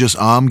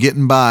 I'm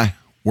getting by.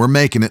 We're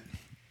making it.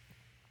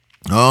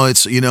 Oh,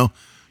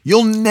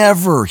 you'll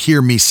never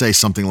hear me say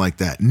something like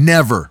that.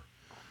 Never.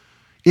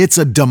 It's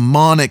a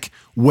demonic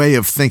way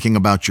of thinking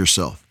about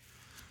yourself.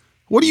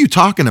 What are you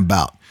talking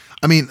about?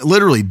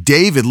 Literally,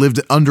 David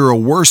lived under a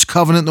worse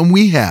covenant than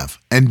we have.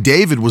 And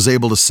David was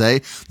able to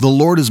say, the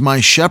Lord is my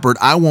shepherd.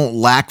 I won't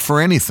lack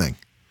for anything.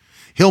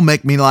 He'll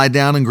make me lie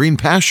down in green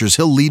pastures.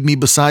 He'll lead me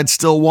beside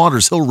still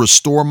waters. He'll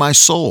restore my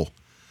soul.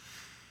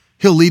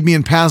 He'll lead me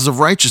in paths of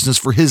righteousness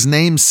for his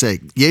name's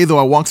sake. Yea, though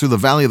I walk through the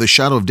valley of the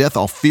shadow of death,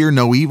 I'll fear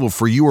no evil,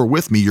 for you are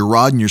with me. Your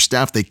rod and your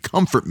staff, they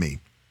comfort me.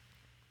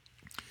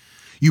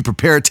 You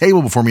prepare a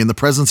table before me in the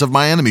presence of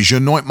my enemies. You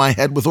anoint my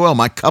head with oil.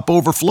 My cup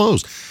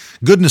overflows.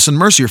 Goodness and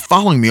mercy are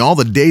following me all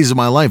the days of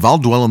my life. I'll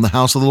dwell in the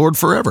house of the Lord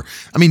forever.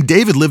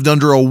 David lived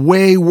under a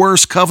way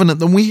worse covenant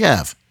than we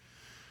have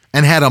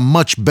and had a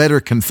much better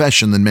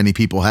confession than many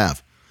people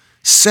have.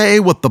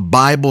 Say what the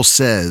Bible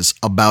says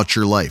about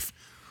your life.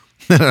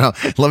 No.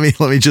 Let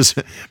me just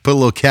put a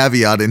little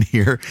caveat in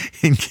here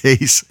in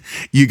case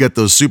you get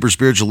those super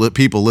spiritual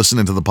people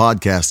listening to the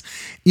podcast.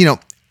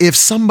 If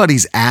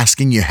somebody's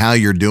asking you how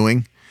you're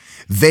doing,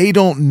 they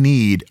don't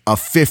need a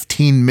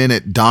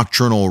 15-minute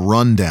doctrinal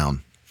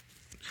rundown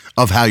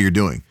of how you're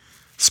doing,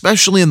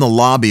 especially in the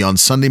lobby on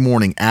Sunday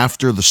morning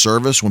after the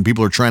service when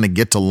people are trying to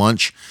get to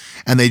lunch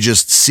and they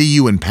just see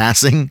you in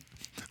passing.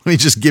 Let me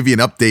just give you an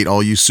update,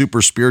 all you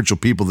super spiritual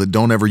people that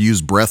don't ever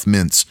use breath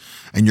mints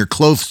and your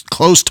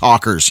close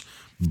talkers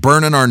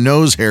burning our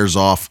nose hairs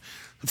off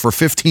for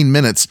 15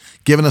 minutes,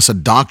 giving us a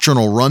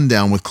doctrinal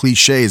rundown with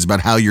cliches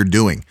about how you're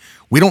doing.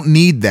 We don't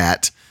need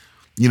that.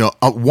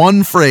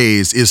 One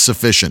phrase is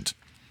sufficient.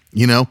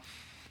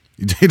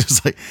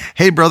 Just like,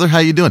 hey, brother, how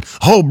you doing?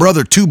 Oh,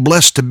 brother, too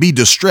blessed to be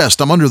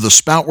distressed. I'm under the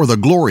spout where the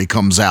glory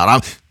comes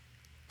out.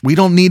 We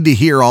don't need to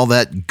hear all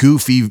that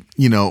goofy,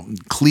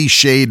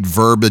 cliched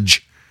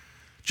verbiage.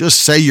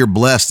 Just say you're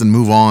blessed and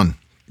move on. I'm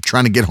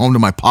trying to get home to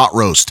my pot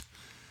roast.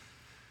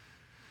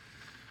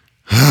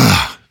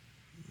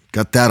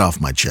 Got that off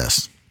my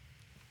chest.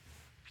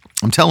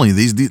 I'm telling you,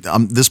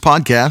 this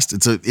podcast,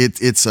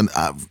 it's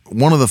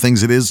one of the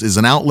things it is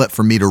an outlet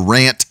for me to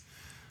rant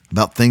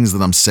about things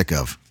that I'm sick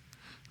of.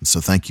 And so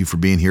thank you for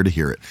being here to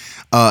hear it.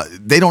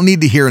 They don't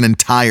need to hear an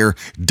entire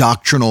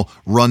doctrinal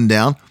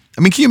rundown.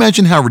 I mean, can you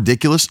imagine how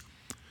ridiculous?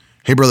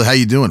 Hey, brother, how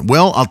you doing?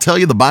 Well, I'll tell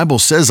you, the Bible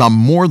says I'm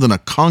more than a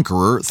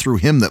conqueror through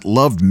him that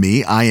loved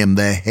me. I am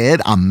the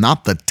head. I'm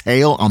not the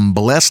tail. I'm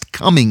blessed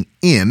coming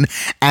in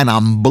and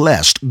I'm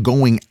blessed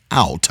going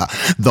out.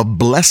 The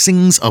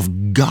blessings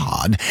of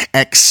God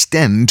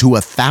extend to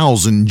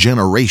 1,000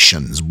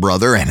 generations,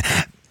 brother. And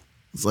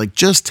it's like,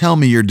 just tell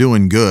me you're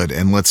doing good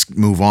and let's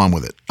move on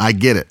with it. I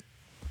get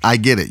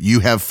it.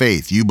 You have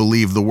faith. You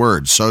believe the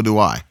word. So do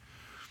I.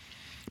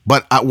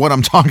 But what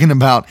I'm talking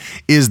about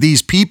is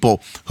these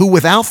people who,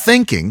 without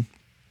thinking,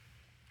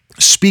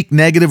 speak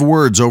negative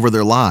words over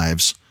their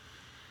lives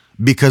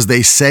because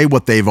they say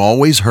what they've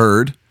always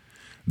heard.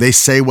 They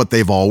say what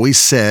they've always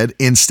said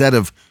instead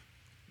of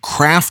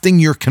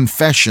crafting your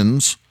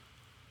confessions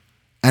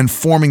and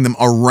forming them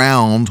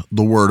around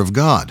the Word of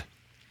God.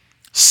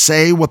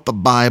 Say what the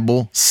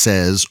Bible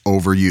says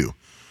over you.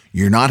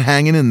 You're not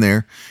hanging in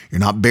there. You're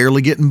not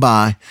barely getting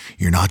by.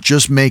 You're not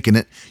just making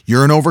it.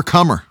 You're an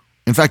overcomer.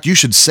 In fact, you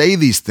should say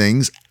these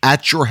things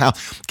at your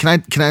house.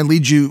 Can I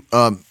lead you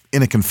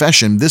in a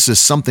confession? This is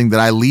something that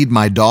I lead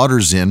my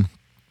daughters in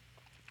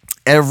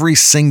every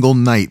single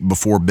night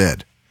before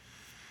bed.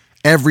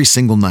 Every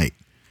single night.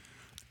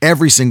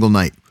 Every single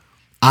night.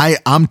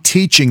 I'm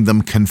teaching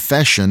them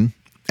confession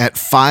at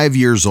 5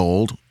 years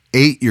old,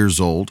 8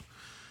 years old,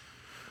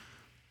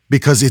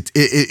 because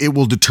it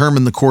will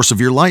determine the course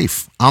of your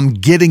life. I'm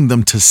getting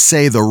them to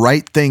say the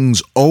right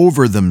things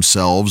over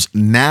themselves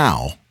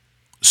now,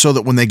 so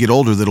that when they get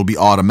older, that'll be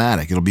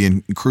automatic. It'll be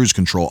in cruise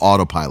control,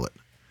 autopilot.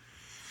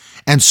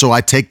 And so I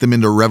take them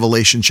into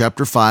Revelation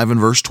chapter 5 and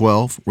verse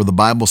 12, where the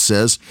Bible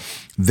says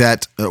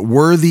that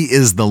worthy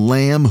is the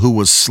Lamb who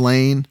was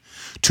slain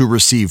to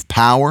receive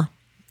power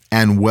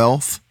and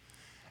wealth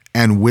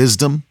and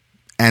wisdom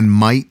and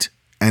might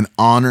and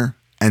honor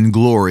and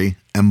glory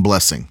and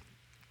blessing.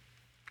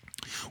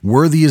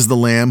 Worthy is the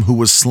Lamb who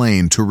was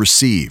slain to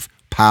receive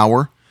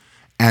power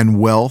and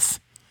wealth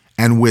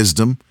and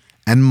wisdom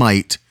and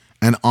might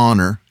and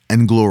honor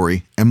and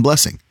glory and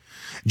blessing.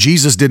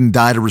 Jesus didn't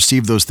die to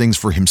receive those things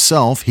for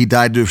himself. He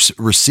died to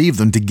receive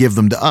them, to give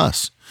them to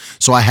us.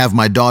 So I have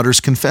my daughters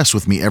confess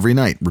with me every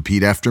night.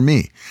 Repeat after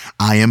me.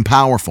 I am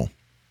powerful.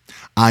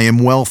 I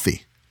am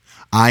wealthy.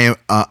 I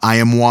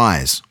am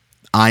wise.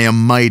 I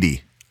am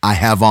mighty. I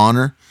have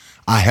honor.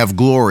 I have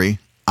glory.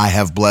 I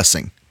have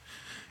blessing.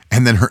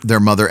 And then their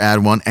mother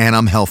add one, and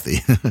I'm healthy.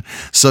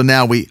 So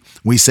now we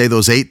say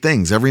those 8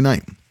 things every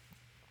night.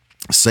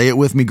 Say it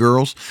with me,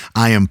 girls.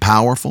 I am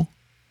powerful.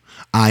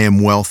 I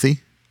am wealthy.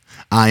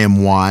 I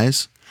am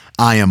wise.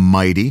 I am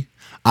mighty.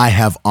 I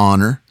have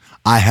honor.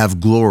 I have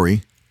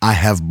glory. I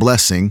have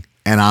blessing,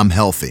 and I'm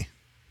healthy.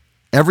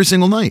 Every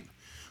single night,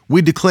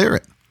 we declare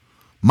it.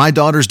 My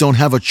daughters don't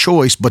have a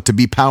choice but to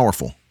be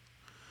powerful.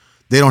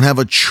 They don't have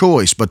a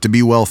choice but to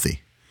be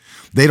wealthy.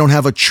 They don't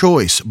have a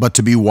choice but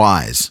to be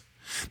wise.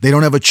 They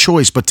don't have a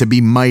choice but to be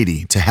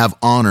mighty, to have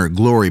honor,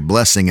 glory,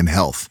 blessing, and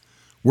health.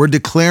 We're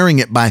declaring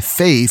it by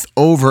faith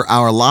over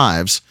our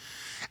lives,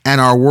 and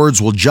our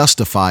words will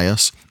justify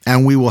us,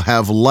 and we will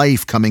have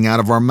life coming out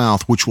of our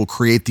mouth, which will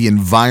create the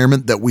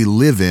environment that we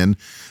live in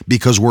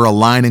because we're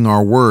aligning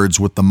our words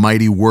with the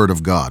mighty Word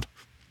of God.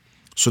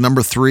 So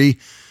number 3,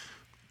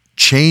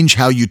 change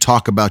how you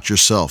talk about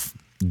yourself.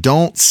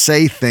 Don't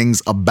say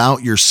things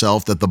about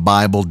yourself that the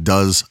Bible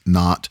does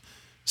not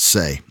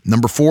say.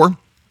 Number 4,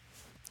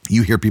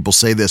 you hear people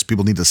say this.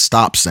 People need to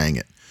stop saying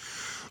it.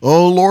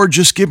 Oh, Lord,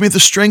 just give me the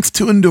strength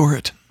to endure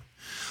it.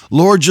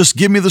 Lord, just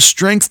give me the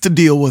strength to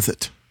deal with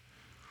it.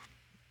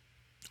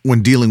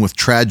 When dealing with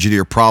tragedy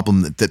or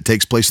problem that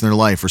takes place in their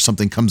life or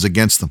something comes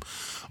against them.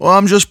 Well,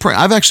 I'm just praying.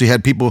 I've actually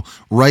had people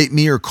write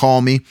me or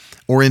call me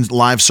or in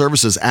live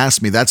services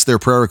ask me, that's their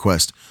prayer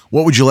request.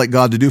 What would you like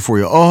God to do for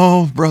you?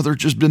 Oh, brother,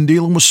 just been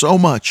dealing with so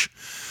much.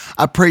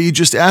 I pray you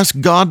just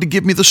ask God to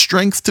give me the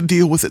strength to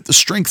deal with it, the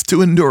strength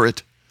to endure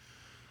it.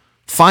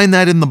 Find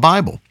that in the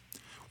Bible.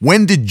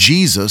 When did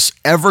Jesus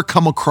ever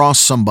come across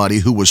somebody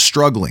who was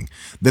struggling,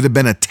 that had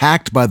been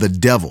attacked by the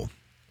devil?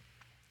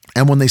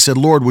 And when they said,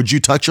 Lord, would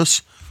you touch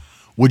us?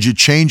 Would you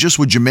change us?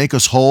 Would you make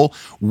us whole?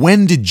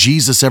 When did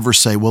Jesus ever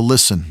say, well,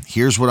 listen,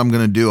 here's what I'm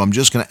going to do. I'm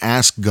just going to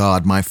ask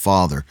God, my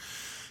Father,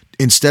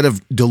 instead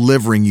of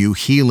delivering you,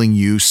 healing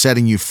you,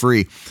 setting you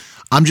free,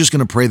 I'm just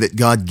going to pray that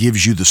God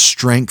gives you the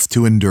strength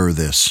to endure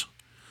this.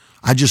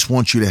 I just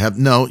want you to have,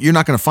 no, you're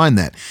not going to find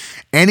that.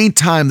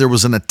 Anytime there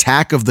was an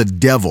attack of the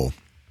devil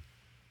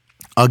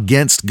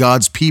against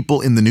God's people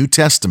in the New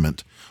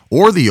Testament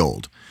or the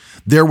Old,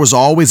 there was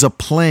always a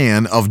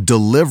plan of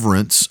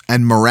deliverance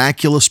and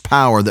miraculous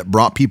power that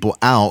brought people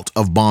out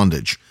of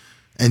bondage.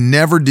 And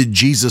never did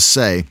Jesus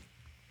say,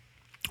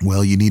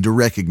 well, you need to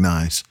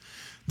recognize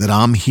that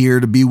I'm here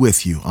to be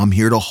with you. I'm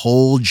here to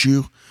hold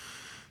you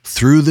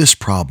through this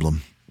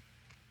problem.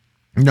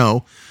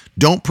 No,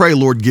 don't pray,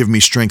 Lord, give me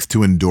strength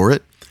to endure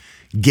it.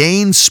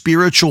 Gain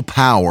spiritual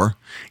power,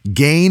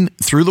 gain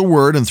through the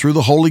Word and through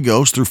the Holy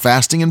Ghost, through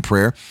fasting and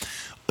prayer,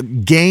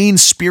 gain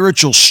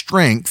spiritual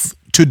strength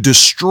to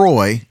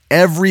destroy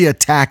every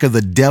attack of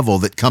the devil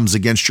that comes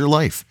against your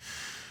life.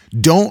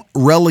 Don't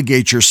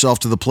relegate yourself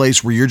to the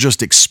place where you're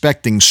just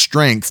expecting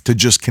strength to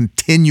just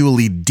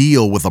continually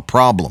deal with a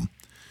problem.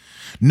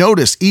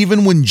 Notice,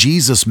 even when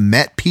Jesus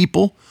met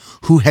people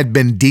who had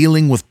been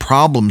dealing with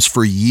problems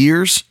for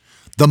years,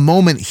 the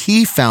moment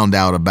he found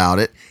out about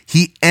it,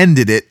 he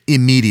ended it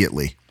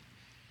immediately.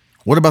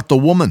 What about the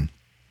woman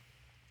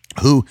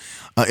who,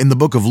 in the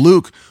book of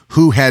Luke,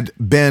 who had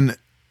been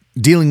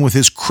dealing with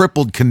his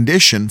crippled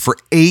condition for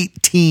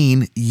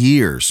 18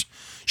 years?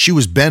 She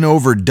was bent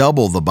over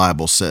double, the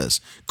Bible says,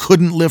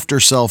 couldn't lift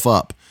herself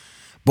up.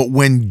 But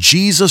when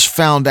Jesus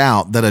found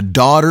out that a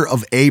daughter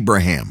of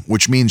Abraham,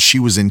 which means she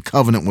was in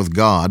covenant with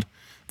God,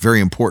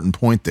 very important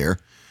point there,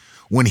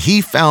 when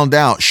he found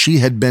out she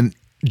had been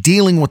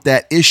dealing with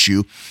that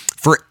issue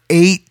for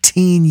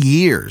 18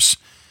 years,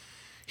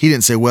 he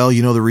didn't say, well,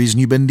 you know, the reason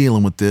you've been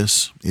dealing with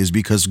this is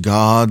because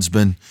God's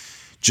been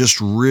just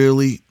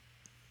really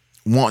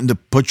wanting to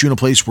put you in a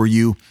place where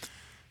you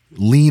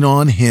lean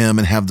on him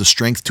and have the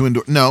strength to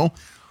endure. No,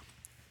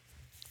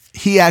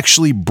 he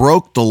actually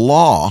broke the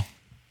law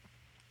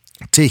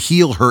to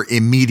heal her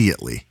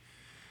immediately.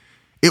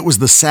 It was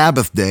the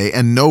Sabbath day,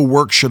 and no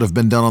work should have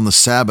been done on the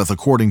Sabbath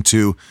according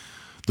to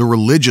the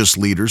religious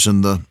leaders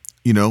and the,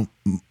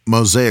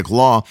 Mosaic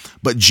law.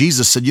 But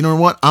Jesus said, you know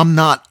what? I'm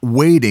not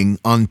waiting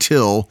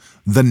until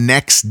the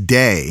next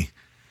day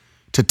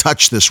to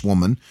touch this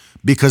woman,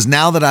 because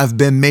now that I've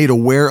been made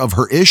aware of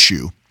her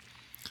issue,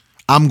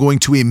 I'm going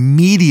to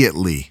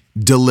immediately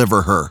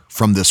deliver her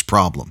from this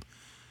problem.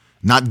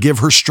 Not give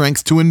her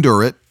strength to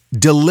endure it,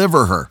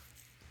 deliver her.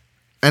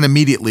 And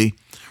immediately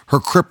her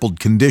crippled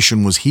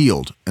condition was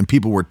healed, and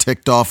people were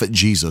ticked off at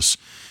Jesus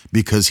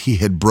because he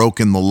had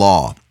broken the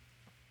law.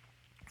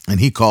 And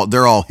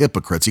they're all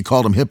hypocrites. He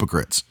called them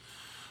hypocrites.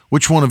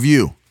 Which one of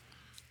you,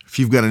 if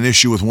you've got an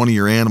issue with one of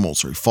your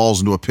animals or he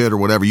falls into a pit or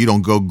whatever, you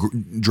don't go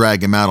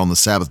drag him out on the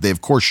Sabbath day? Of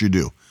course you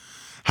do.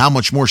 How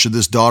much more should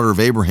this daughter of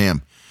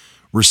Abraham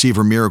receive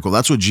her miracle?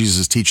 That's what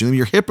Jesus is teaching them.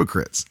 You're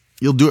hypocrites.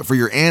 You'll do it for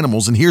your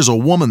animals. And here's a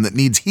woman that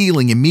needs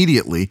healing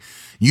immediately.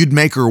 You'd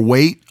make her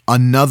wait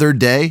another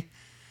day?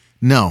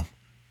 No.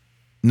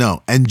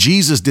 And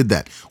Jesus did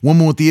that.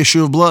 Woman with the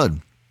issue of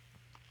blood.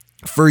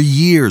 For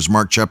years,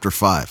 Mark chapter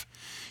 5.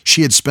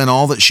 She had spent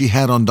all that she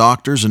had on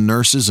doctors and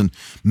nurses and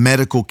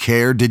medical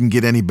care, didn't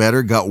get any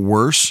better, got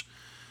worse.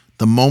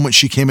 The moment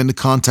she came into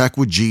contact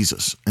with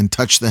Jesus and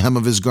touched the hem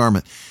of his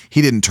garment,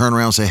 he didn't turn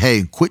around and say,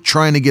 hey, quit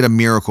trying to get a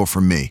miracle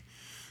from me.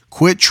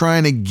 Quit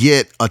trying to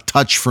get a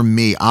touch from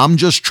me. I'm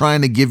just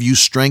trying to give you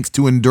strength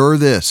to endure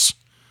this.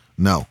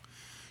 No,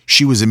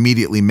 she was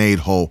immediately made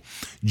whole.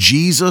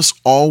 Jesus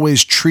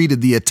always treated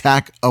the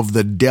attack of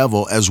the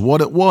devil as what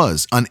it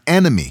was, an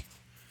enemy,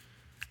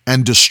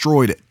 and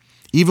destroyed it.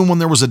 Even when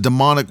there was a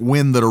demonic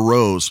wind that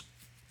arose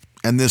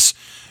and this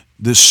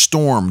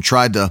storm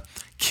tried to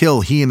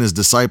kill he and his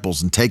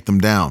disciples and take them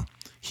down,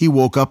 he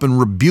woke up and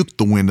rebuked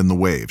the wind and the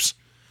waves.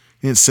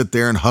 He didn't sit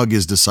there and hug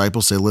his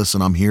disciples, say,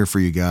 listen, I'm here for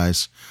you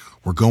guys.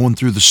 We're going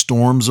through the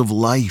storms of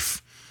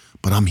life,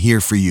 but I'm here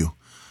for you.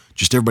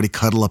 Just everybody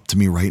cuddle up to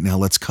me right now.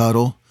 Let's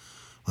cuddle.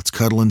 Let's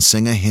cuddle and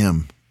sing a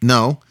hymn.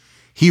 No,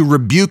 he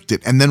rebuked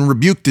it and then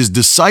rebuked his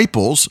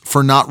disciples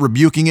for not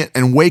rebuking it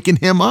and waking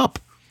him up.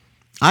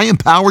 I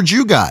empowered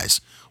you guys.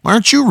 Why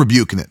aren't you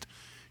rebuking it?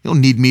 You don't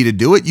need me to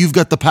do it. You've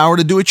got the power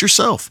to do it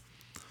yourself.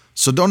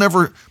 So don't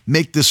ever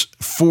make this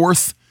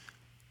fourth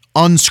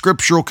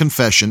unscriptural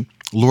confession,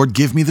 Lord,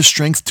 give me the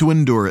strength to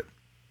endure it.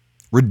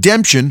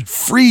 Redemption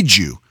freed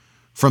you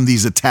from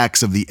these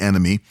attacks of the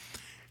enemy.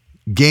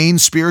 Gain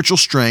spiritual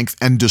strength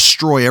and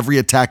destroy every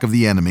attack of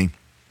the enemy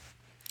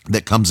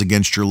that comes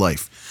against your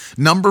life.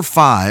 Number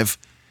 5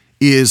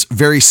 is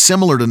very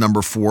similar to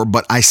number 4,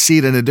 but I see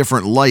it in a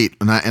different light.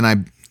 And I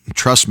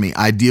trust me,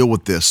 I deal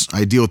with this.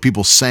 I deal with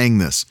people saying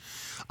this.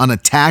 An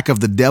attack of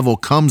the devil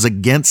comes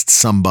against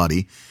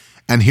somebody,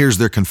 and here's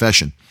their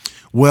confession.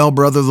 Well,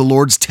 brother, the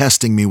Lord's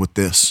testing me with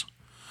this.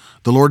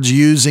 The Lord's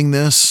using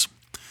this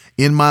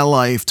in my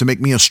life to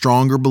make me a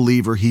stronger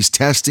believer. He's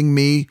testing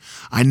me.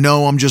 I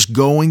know I'm just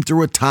going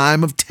through a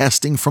time of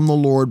testing from the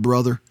Lord,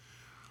 brother.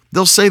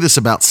 They'll say this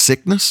about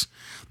sickness.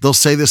 They'll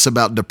say this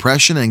about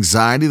depression,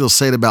 anxiety. They'll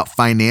say it about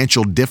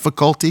financial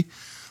difficulty.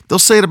 They'll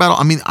say it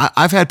about,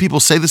 I've had people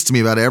say this to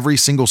me about every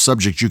single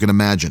subject you can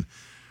imagine.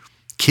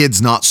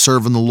 Kids not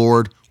serving the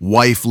Lord,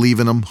 wife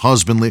leaving them,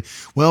 husband leaving.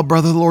 Well,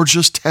 brother, the Lord's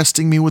just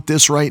testing me with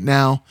this right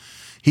now.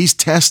 He's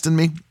testing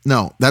me.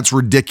 No, that's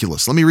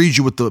ridiculous. Let me read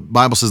you what the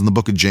Bible says in the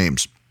book of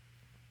James.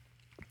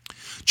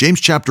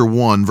 James chapter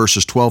 1,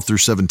 verses 12 through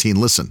 17.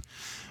 Listen,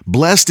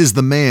 blessed is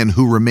the man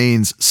who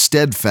remains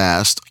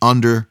steadfast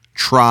under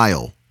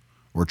trial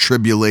or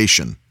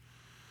tribulation.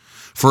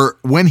 For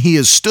when he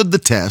has stood the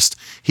test,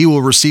 he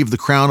will receive the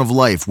crown of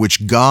life,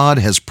 which God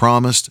has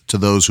promised to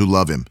those who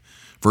love him.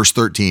 Verse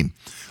 13,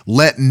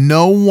 let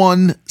no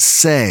one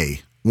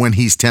say when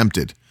he's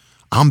tempted,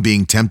 I'm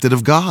being tempted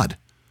of God.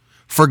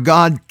 For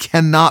God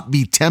cannot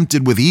be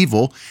tempted with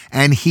evil,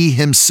 and he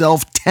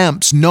himself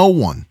tempts no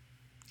one.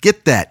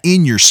 Get that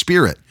in your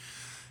spirit.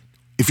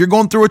 If you're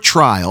going through a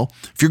trial,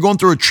 if you're going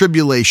through a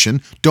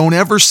tribulation, don't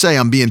ever say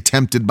I'm being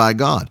tempted by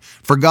God.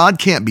 For God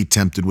can't be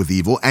tempted with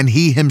evil, and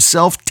he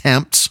himself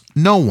tempts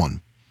no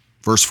one.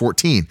 Verse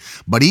 14,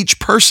 but each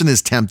person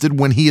is tempted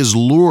when he is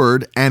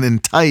lured and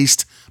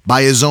enticed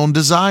by his own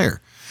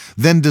desire.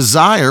 Then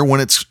desire,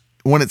 when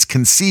it's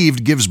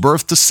conceived, gives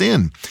birth to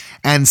sin.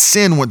 And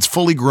sin, when it's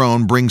fully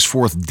grown, brings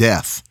forth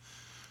death.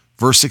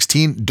 Verse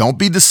 16, don't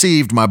be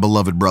deceived, my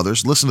beloved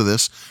brothers. Listen to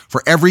this.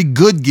 For every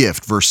good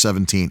gift, verse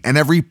 17, and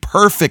every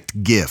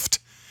perfect gift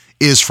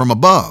is from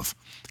above,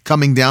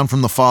 coming down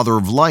from the Father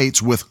of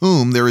lights, with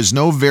whom there is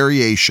no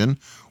variation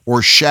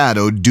or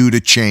shadow due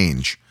to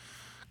change.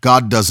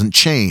 God doesn't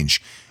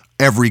change.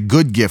 Every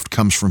good gift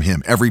comes from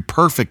him. Every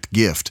perfect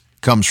gift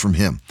comes from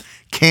him.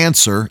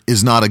 Cancer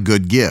is not a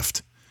good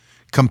gift.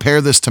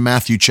 Compare this to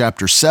Matthew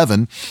chapter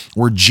 7,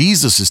 where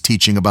Jesus is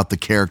teaching about the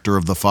character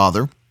of the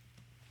Father,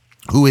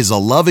 who is a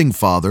loving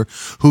Father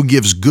who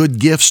gives good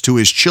gifts to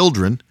his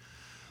children,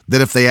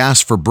 that if they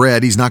ask for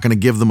bread, he's not going to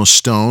give them a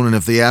stone, and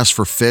if they ask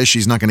for fish,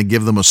 he's not going to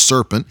give them a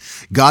serpent.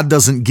 God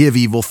doesn't give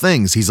evil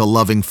things. He's a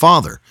loving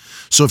Father.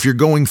 So if you're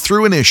going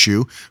through an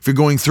issue, if you're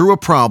going through a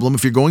problem,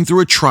 if you're going through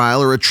a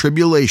trial or a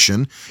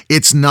tribulation,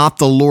 it's not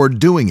the Lord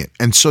doing it.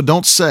 And so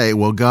don't say,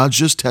 well, God's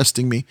just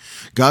testing me.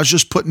 God's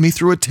just putting me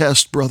through a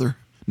test, brother.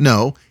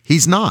 No,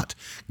 he's not.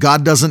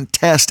 God doesn't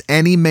test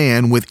any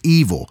man with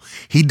evil.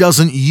 He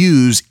doesn't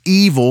use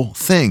evil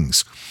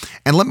things.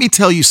 And let me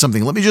tell you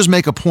something. Let me just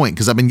make a point,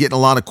 because I've been getting a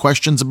lot of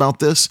questions about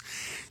this.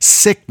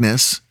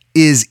 Sickness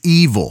is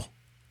evil.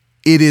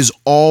 It is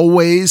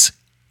always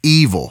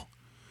evil.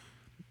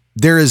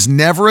 There is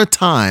never a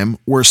time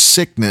where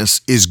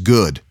sickness is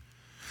good.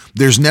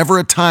 There's never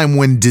a time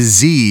when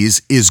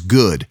disease is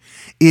good.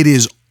 It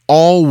is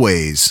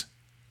always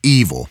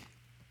evil.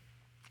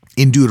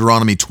 In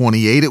Deuteronomy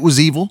 28, it was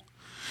evil,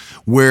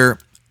 where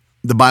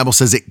the Bible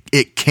says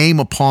it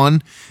came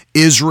upon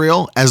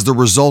Israel as the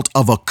result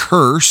of a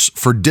curse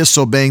for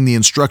disobeying the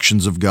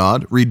instructions of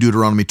God. Read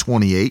Deuteronomy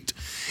 28.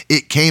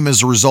 It came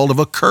as a result of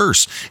a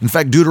curse. In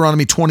fact,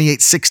 Deuteronomy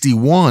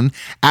 28:61,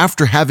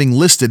 after having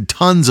listed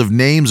tons of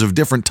names of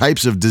different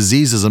types of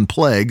diseases and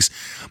plagues,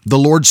 the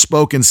Lord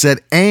spoke and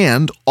said,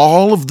 and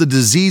all of the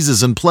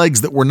diseases and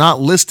plagues that were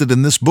not listed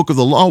in this book of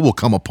the law will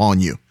come upon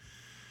you.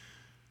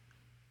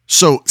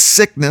 So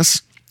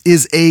sickness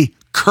is a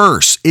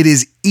curse. It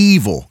is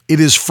evil. It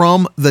is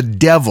from the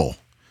devil.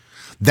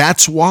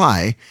 That's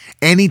why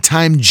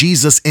anytime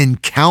Jesus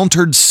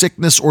encountered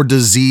sickness or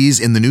disease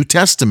in the New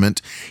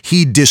Testament,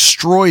 he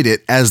destroyed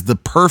it as the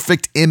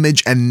perfect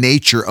image and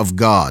nature of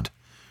God.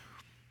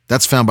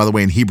 That's found, by the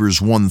way, in Hebrews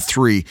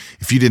 1:3.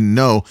 If you didn't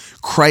know,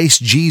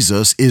 Christ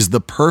Jesus is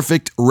the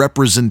perfect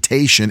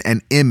representation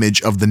and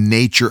image of the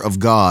nature of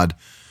God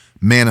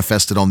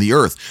manifested on the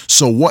earth.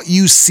 So what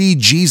you see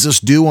Jesus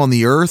do on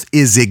the earth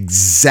is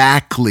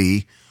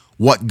exactly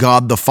what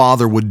God the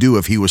Father would do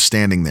if he was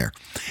standing there.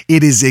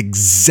 It is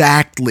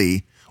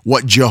exactly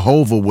what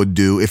Jehovah would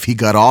do if he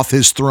got off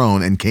his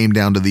throne and came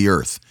down to the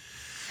earth.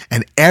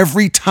 And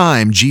every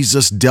time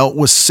Jesus dealt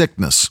with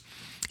sickness,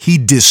 he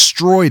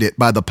destroyed it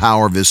by the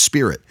power of his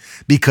Spirit,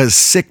 because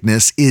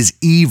sickness is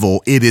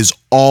evil. It is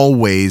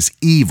always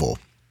evil.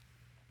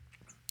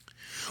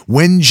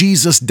 When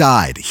Jesus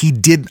died,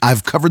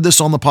 I've covered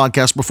this on the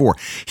podcast before,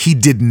 he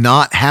did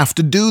not have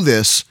to do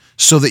this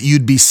so that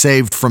you'd be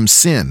saved from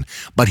sin,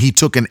 but he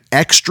took an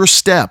extra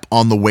step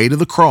on the way to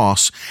the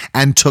cross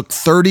and took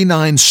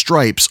 39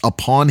 stripes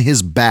upon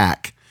his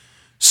back,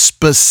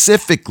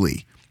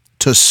 specifically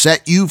to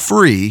set you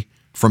free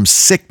from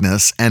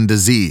sickness and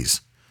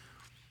disease.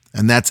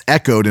 And that's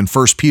echoed in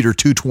 1 Peter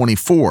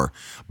 2:24,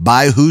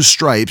 by whose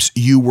stripes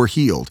you were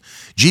healed.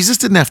 Jesus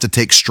didn't have to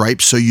take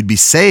stripes so you'd be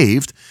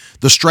saved.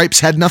 The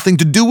stripes had nothing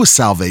to do with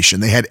salvation.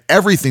 They had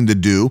everything to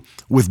do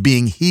with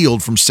being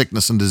healed from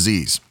sickness and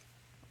disease.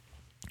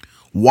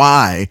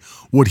 Why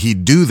would he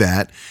do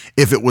that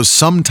if it was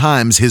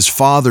sometimes his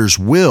Father's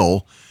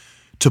will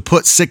to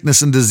put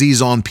sickness and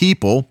disease on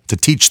people to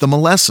teach them a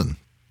lesson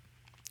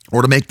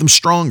or to make them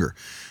stronger?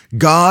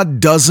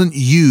 God doesn't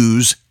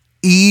use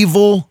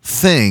evil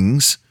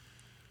things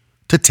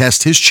to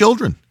test his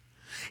children.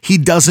 He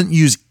doesn't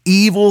use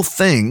evil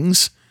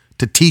things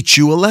to teach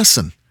you a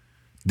lesson.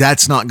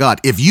 That's not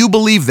God. If you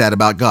believe that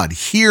about God,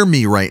 hear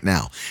me right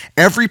now.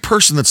 Every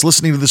person that's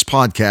listening to this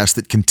podcast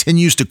that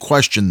continues to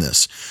question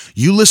this,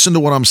 you listen to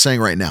what I'm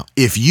saying right now.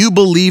 If you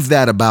believe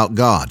that about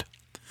God,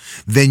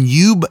 then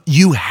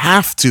you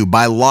have to,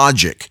 by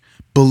logic,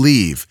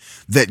 believe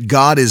that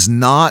God is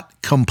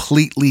not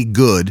completely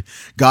good,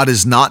 God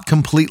is not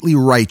completely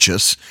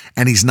righteous,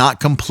 and he's not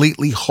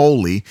completely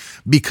holy,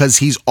 because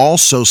he's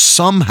also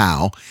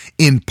somehow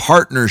in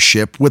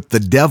partnership with the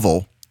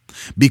devil,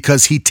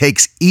 because he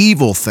takes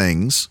evil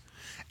things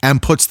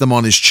and puts them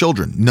on his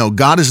children. No,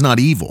 God is not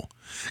evil.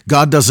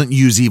 God doesn't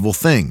use evil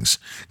things.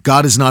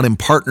 God is not in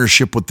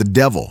partnership with the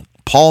devil.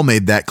 Paul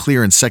made that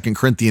clear in 2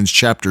 Corinthians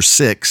chapter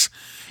 6.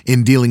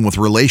 In dealing with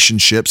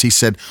relationships, he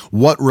said,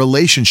 what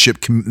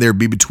relationship can there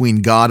be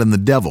between God and the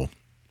devil?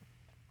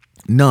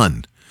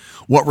 None.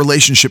 What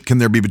relationship can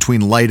there be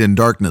between light and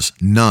darkness?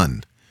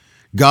 None.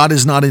 God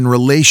is not in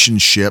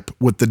relationship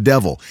with the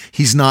devil.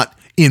 He's not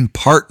in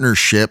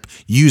partnership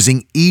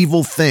using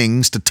evil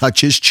things to touch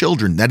his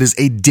children. That is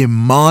a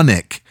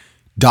demonic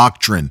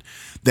doctrine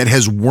that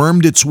has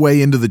wormed its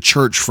way into the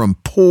church from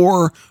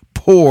poor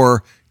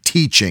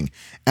teaching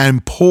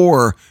and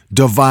poor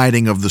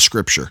dividing of the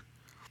scripture.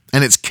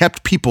 And it's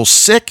kept people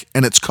sick,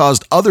 and it's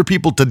caused other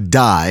people to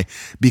die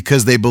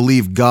because they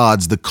believe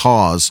God's the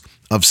cause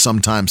of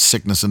sometimes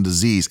sickness and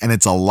disease. And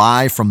it's a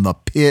lie from the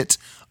pit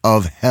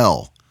of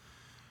hell.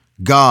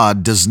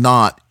 God does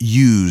not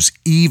use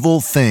evil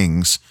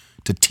things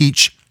to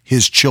teach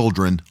his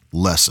children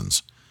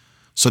lessons.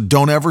 So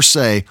don't ever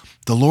say,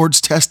 the Lord's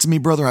testing me,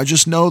 brother. I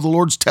just know the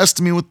Lord's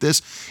testing me with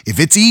this. If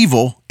it's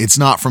evil, it's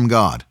not from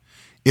God.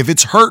 If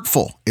it's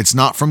hurtful, it's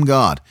not from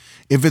God.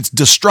 If it's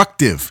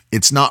destructive,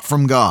 it's not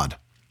from God.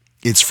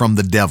 It's from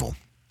the devil.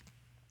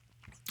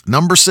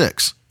 Number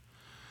 6.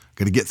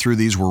 Got to get through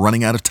these. We're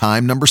running out of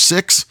time. Number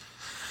 6.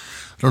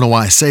 I don't know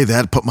why I say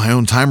that. Put my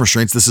own time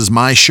restraints. This is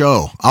my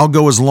show. I'll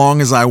go as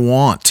long as I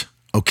want.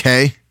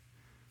 Okay?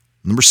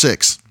 Number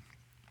 6.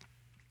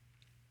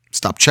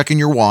 Stop checking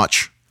your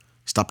watch.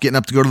 Stop getting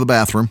up to go to the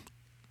bathroom.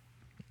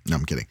 No,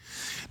 I'm kidding.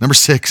 Number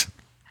 6.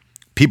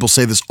 People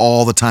say this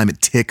all the time.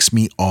 It ticks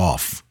me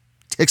off.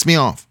 Ticks me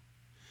off.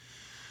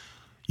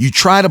 You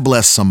try to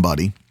bless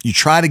somebody, you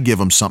try to give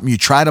them something, you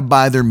try to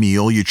buy their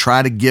meal, you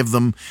try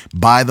to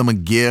buy them a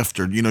gift,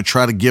 or,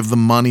 try to give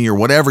them money or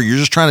whatever. You're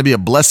just trying to be a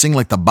blessing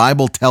like the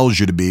Bible tells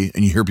you to be.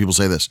 And you hear people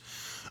say this,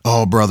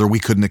 oh, brother, we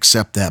couldn't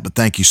accept that, but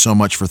thank you so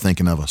much for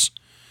thinking of us.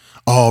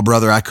 Oh,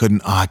 brother, I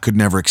could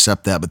never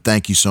accept that, but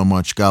thank you so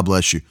much. God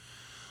bless you.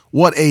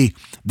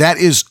 That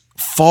is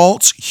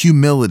false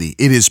humility.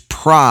 It is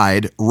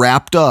pride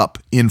wrapped up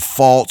in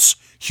false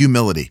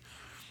humility.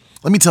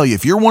 Let me tell you,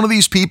 if you're one of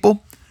these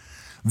people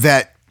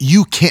that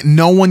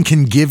no one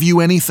can give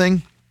you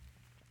anything,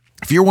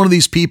 if you're one of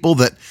these people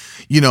that,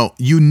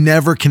 you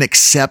never can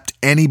accept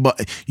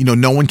anybody,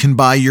 no one can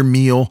buy your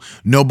meal,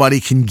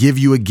 nobody can give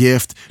you a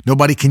gift,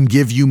 nobody can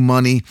give you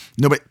money,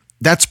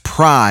 that's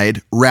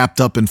pride wrapped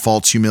up in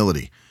false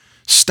humility.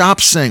 Stop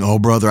saying, oh,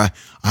 brother,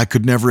 I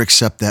could never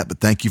accept that, but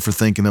thank you for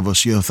thinking of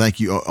us. Thank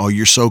you. Oh,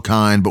 you're so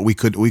kind, but we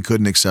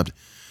couldn't accept it.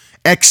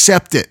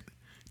 Accept it.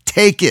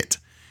 Take it.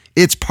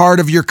 It's part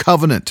of your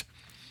covenant.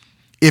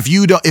 If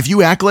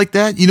you act like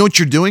that, you know what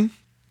you're doing?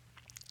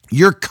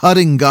 You're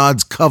cutting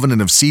God's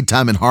covenant of seed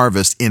time and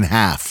harvest in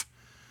half.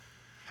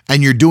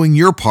 And you're doing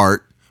your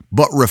part,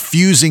 but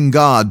refusing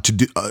God to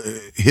do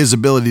his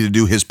ability to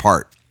do his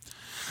part.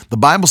 The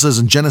Bible says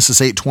in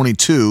Genesis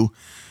 8:22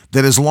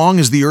 that as long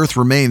as the earth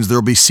remains, there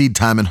will be seed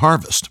time and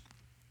harvest.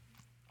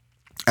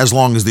 As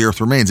long as the earth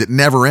remains, it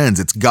never ends.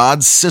 It's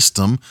God's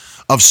system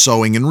of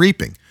sowing and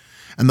reaping.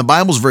 And the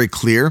Bible's very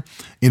clear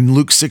in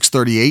Luke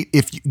 6:38,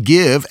 if you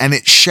give, and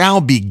it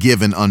shall be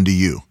given unto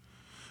you.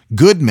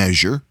 Good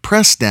measure,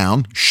 pressed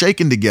down,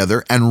 shaken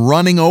together, and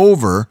running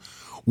over,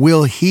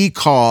 will he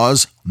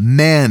cause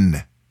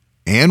men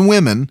and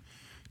women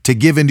to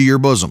give into your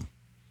bosom.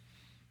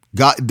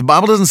 God, the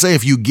Bible doesn't say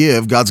if you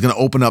give, God's going to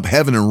open up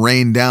heaven and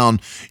rain down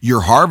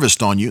your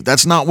harvest on you.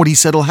 That's not what he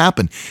said will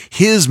happen.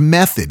 His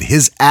method,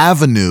 his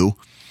avenue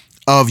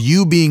of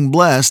you being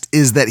blessed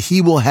is that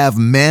he will have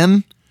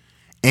men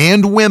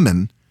and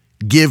women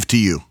give to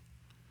you.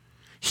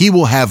 He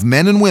will have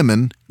men and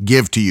women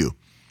give to you.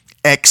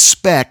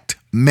 Expect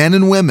men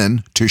and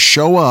women to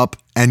show up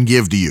and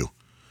give to you.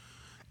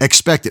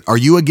 Expect it. Are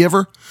you a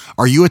giver?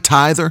 Are you a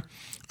tither?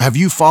 Have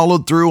you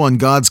followed through on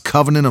God's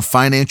covenant of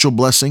financial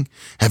blessing?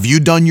 Have you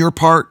done your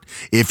part?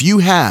 If you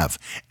have,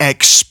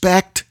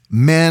 expect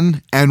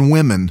men and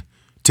women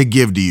to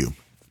give to you.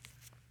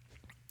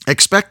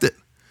 Expect it.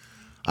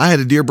 I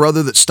had a dear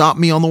brother that stopped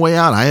me on the way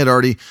out. I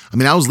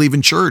was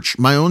leaving church,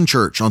 my own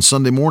church, on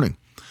Sunday morning.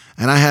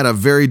 And I had a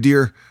very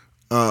dear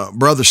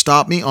brother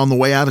stop me on the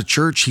way out of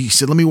church. He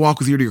said, let me walk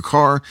with you to your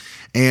car.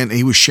 And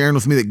he was sharing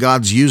with me that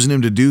God's using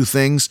him to do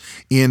things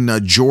in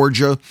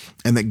Georgia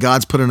and that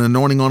God's put an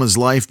anointing on his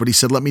life. But he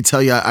said, let me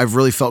tell you, I've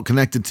really felt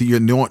connected to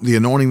the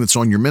anointing that's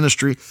on your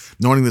ministry,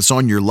 anointing that's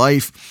on your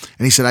life.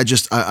 And he said,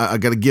 I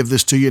got to give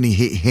this to you. And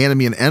he handed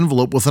me an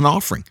envelope with an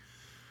offering.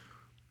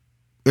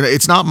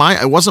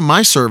 It wasn't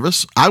my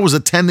service. I was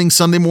attending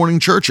Sunday morning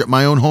church at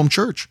my own home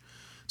church.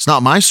 It's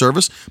not my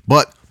service,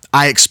 but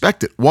I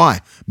expect it.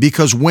 Why?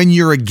 Because when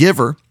you're a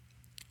giver,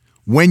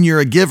 when you're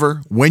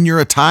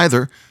a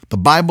tither, the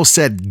Bible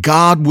said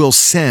God will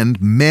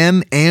send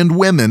men and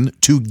women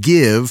to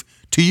give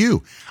to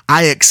you.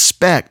 I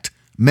expect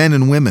men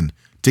and women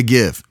to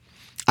give.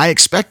 I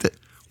expect it.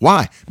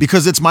 Why?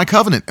 Because it's my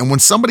covenant. And when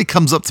somebody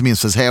comes up to me and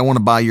says, hey, I want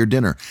to buy your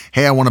dinner.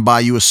 Hey, I want to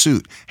buy you a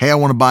suit. Hey, I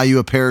want to buy you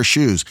a pair of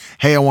shoes.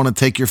 Hey, I want to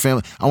take your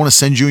family. I want to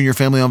send you and your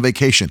family on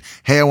vacation.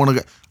 Hey,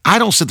 I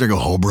don't sit there and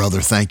go, oh, brother,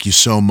 thank you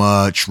so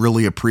much.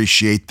 Really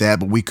appreciate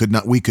that. But we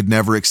could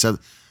never accept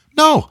it.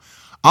 No,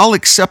 I'll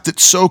accept it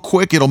so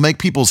quick. It'll make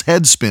people's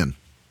heads spin.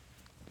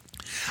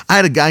 I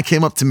had a guy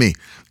came up to me.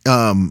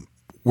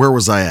 Where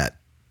was I at?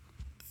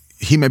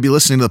 He may be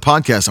listening to the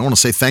podcast. I want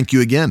to say thank you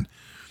again.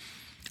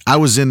 I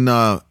was in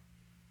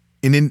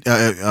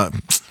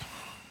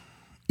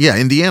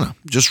Indiana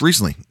just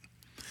recently,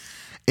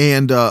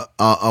 and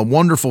a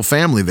wonderful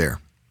family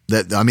there.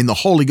 The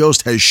Holy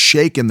Ghost has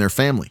shaken their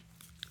family.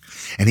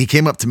 And he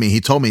came up to me. He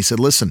told me, he said,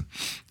 listen,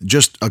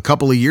 just a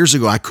couple of years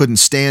ago, I couldn't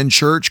stand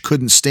church,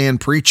 couldn't stand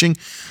preaching.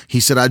 He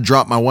said, I'd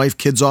drop my wife,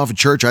 kids off at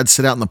church. I'd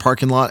sit out in the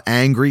parking lot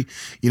angry.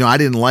 I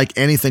didn't like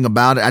anything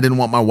about it. I didn't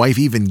want my wife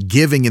even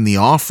giving in the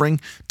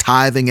offering,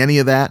 tithing, any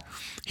of that.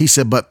 He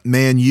said, but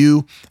man,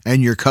 you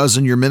and your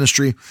cousin, your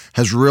ministry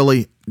has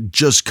really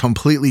just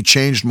completely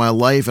changed my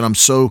life. And I'm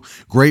so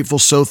grateful,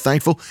 so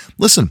thankful.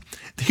 Listen,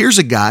 here's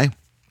a guy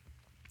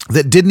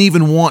that didn't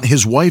even want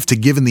his wife to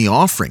give in the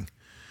offering.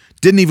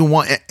 Didn't even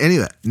want any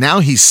of that. Now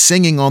he's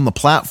singing on the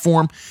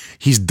platform.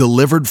 He's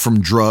delivered from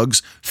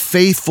drugs,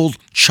 faithful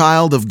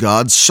child of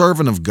God,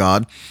 servant of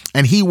God.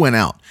 And he went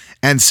out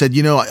and said,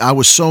 I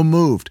was so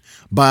moved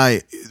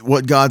by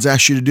what God's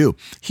asked you to do.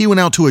 He went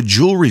out to a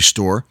jewelry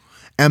store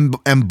and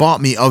bought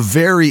me a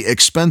very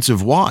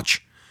expensive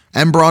watch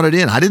and brought it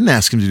in. I didn't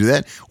ask him to do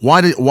that. Why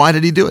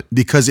did he do it?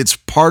 Because it's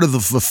part of the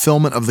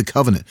fulfillment of the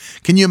covenant.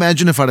 Can you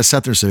imagine if I'd have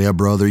sat there and said, yeah,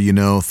 brother,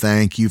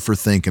 thank you for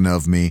thinking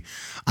of me.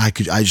 I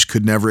just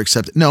could never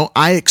accept it. No,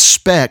 I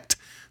expect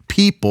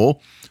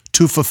people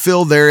to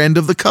fulfill their end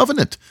of the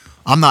covenant.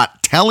 I'm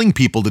not telling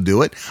people to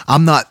do it.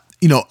 I'm not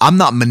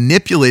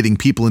manipulating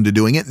people into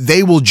doing it.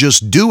 They will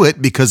just do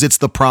it because it's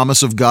the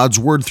promise of God's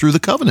word through the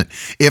covenant.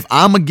 If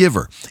I'm a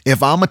giver,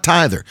 if I'm a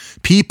tither,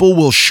 people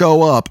will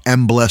show up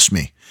and bless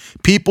me.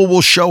 People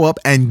will show up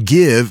and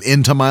give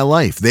into my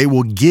life. They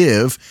will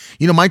give.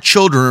 My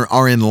children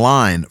are in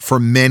line for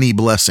many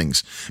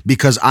blessings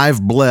because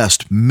I've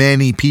blessed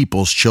many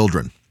people's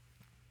children.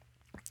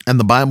 And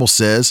the Bible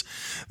says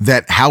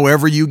that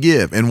however you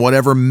give and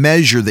whatever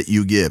measure that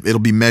you give, it'll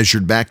be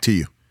measured back to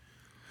you.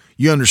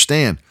 You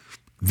understand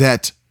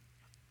that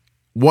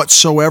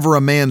whatsoever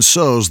a man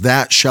sows,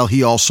 that shall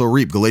he also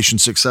reap.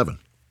 Galatians 6:7.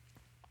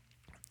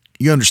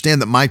 You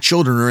understand that my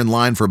children are in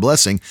line for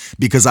blessing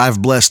because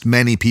I've blessed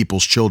many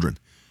people's children.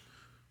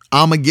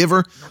 I'm a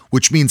giver,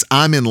 which means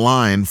I'm in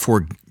line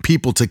for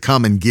people to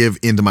come and give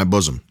into my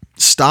bosom.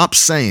 Stop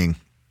saying,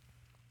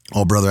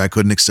 oh, brother, I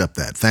couldn't accept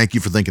that. Thank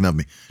you for thinking of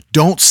me.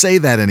 Don't say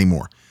that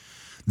anymore.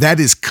 That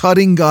is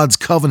cutting God's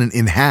covenant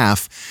in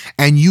half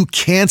and you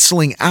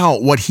canceling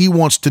out what he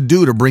wants to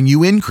do to bring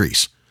you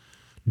increase.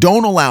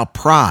 Don't allow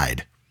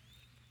pride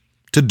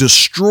to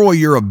destroy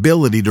your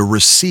ability to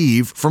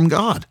receive from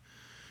God.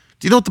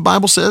 Do you know what the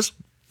Bible says?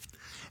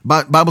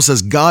 Bible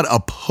says God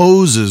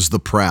opposes the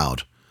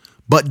proud,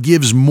 but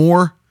gives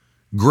more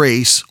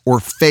grace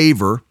or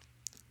favor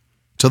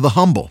to the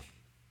humble.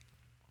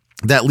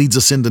 That leads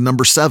us into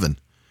number 7.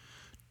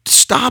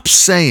 Stop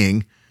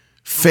saying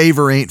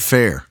favor ain't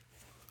fair.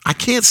 I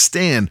can't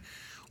stand,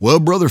 well,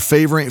 brother,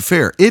 favor ain't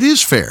fair. It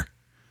is fair.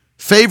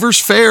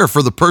 Favor's fair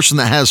for the person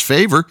that has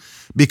favor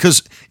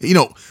because,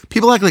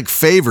 people act like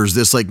favor's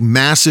this like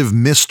massive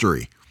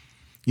mystery.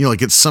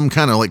 Like it's some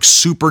kind of like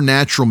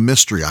supernatural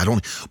mystery.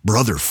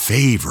 Brother,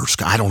 favors.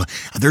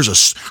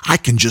 I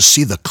can just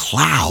see the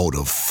cloud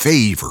of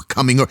favor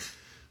coming.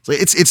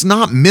 It's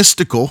not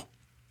mystical.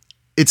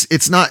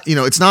 It's not,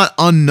 it's not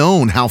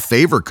unknown how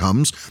favor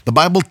comes. The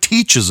Bible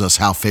teaches us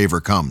how favor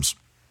comes.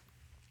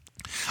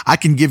 I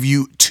can give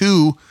you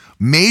 2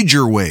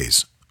 major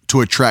ways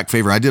to attract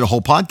favor. I did a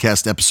whole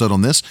podcast episode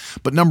on this,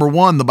 but number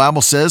 1, the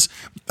Bible says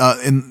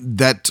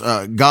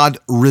that God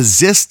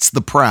resists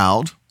the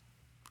proud,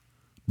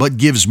 but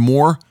gives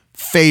more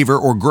favor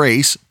or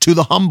grace to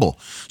the humble.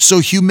 So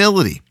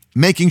humility,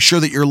 making sure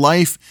that your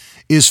life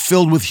is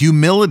filled with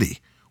humility,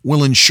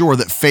 will ensure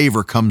that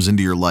favor comes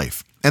into your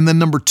life. And then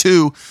number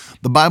 2,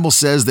 the Bible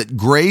says that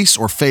grace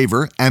or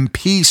favor and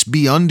peace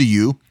be unto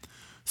you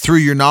through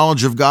your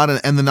knowledge of God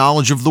and the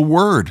knowledge of the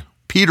Word.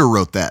 Peter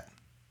wrote that.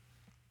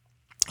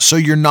 So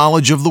your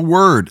knowledge of the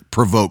Word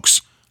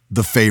provokes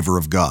the favor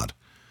of God.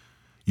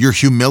 Your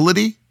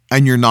humility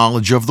and your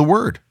knowledge of the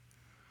Word.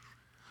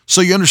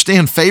 So you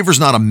understand favor's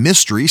not a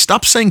mystery.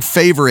 Stop saying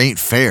favor ain't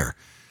fair.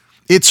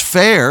 It's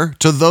fair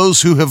to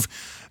those who have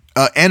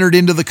entered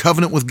into the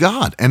covenant with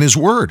God and His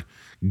Word.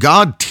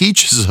 God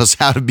teaches us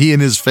how to be in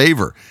His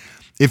favor.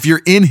 If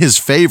you're in His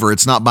favor,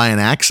 it's not by an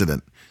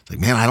accident. It's like,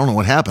 man, I don't know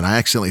what happened. I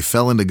accidentally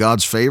fell into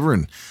God's favor,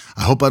 and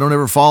I hope I don't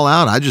ever fall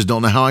out. I just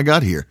don't know how I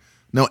got here.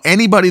 No,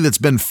 anybody that's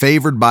been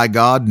favored by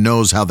God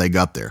knows how they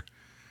got there,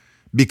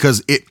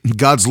 because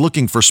God's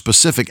looking for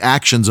specific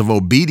actions of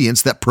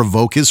obedience that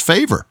provoke His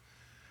favor.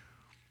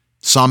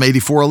 Psalm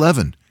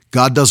 84:11,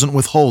 God doesn't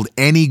withhold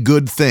any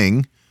good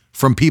thing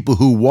from people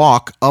who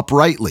walk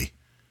uprightly.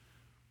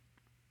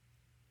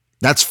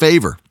 That's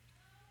favor.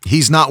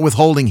 He's not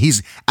withholding.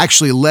 He's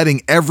actually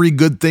letting every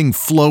good thing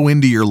flow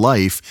into your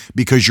life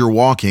because you're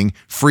walking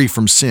free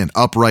from sin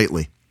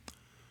uprightly.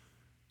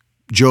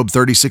 Job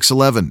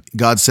 36:11,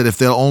 God said, if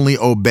they'll only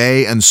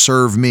obey and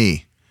serve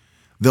me,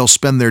 they'll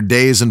spend their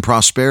days in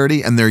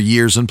prosperity and their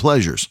years in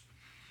pleasures.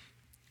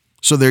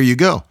 So there you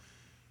go.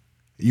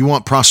 You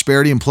want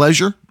prosperity and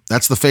pleasure?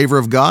 That's the favor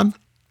of God.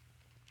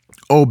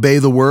 Obey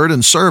the Word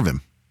and serve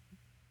Him.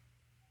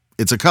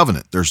 It's a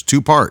covenant. There's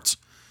 2 parts.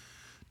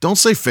 Don't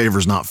say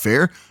favor's not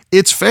fair.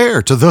 It's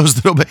fair to those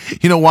that obey.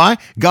 You know why?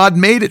 God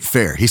made it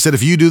fair. He said,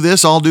 if you do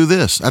this, I'll do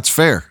this. That's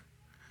fair.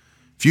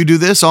 If you do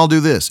this, I'll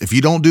do this. If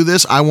you don't do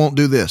this, I won't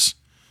do this.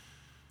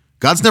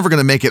 God's never going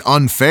to make it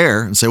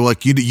unfair and say, well,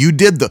 like you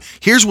did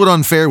here's what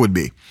unfair would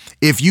be.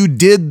 If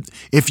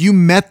you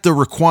met the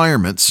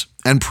requirements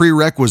and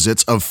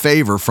prerequisites of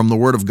favor from the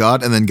Word of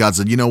God, and then God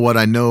said, you know what?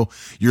 I know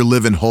you're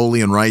living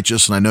holy and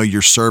righteous, and I know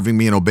you're serving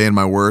me and obeying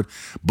my word,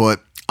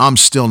 but I'm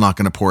still not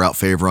going to pour out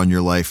favor on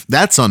your life.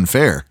 That's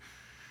unfair.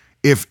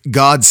 If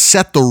God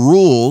set the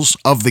rules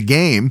of the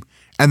game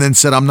and then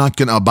said, I'm not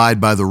going to abide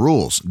by the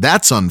rules,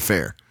 that's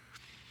unfair.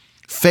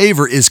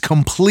 Favor is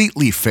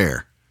completely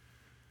fair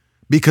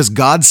because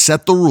God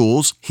set the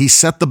rules, He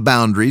set the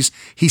boundaries,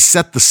 He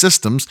set the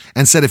systems,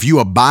 and said, if you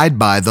abide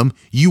by them,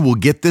 you will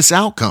get this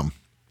outcome.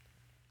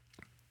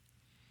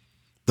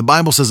 The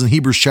Bible says in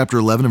Hebrews chapter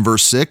 11 and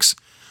verse 6,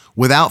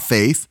 without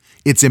faith,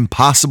 it's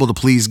impossible to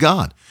please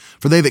God.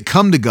 For they that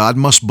come to God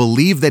must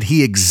believe that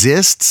He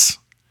exists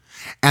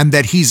and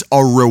that He's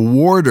a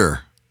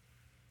rewarder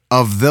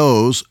of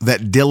those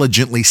that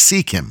diligently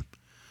seek Him.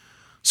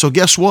 So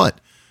guess what?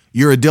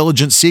 You're a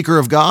diligent seeker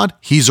of God.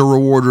 He's a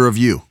rewarder of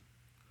you.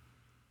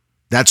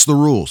 That's the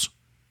rules.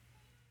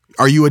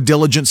 Are you a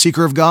diligent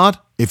seeker of God?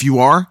 If you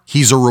are,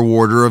 He's a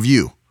rewarder of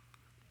you.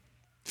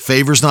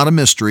 Favor's not a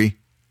mystery.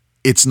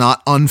 It's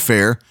not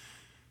unfair.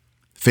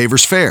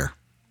 Favor's fair.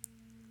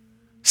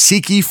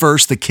 Seek ye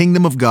first the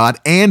kingdom of God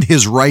and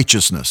His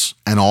righteousness,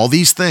 and all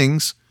these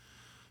things,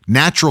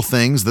 natural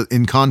things that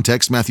in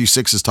context Matthew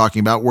 6 is talking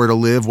about, where to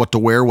live, what to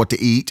wear, what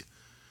to eat.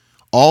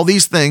 All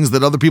these things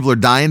that other people are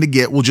dying to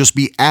get will just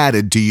be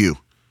added to you.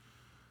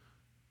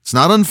 It's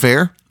not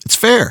unfair. It's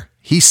fair.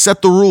 He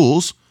set the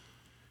rules,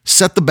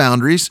 set the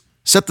boundaries,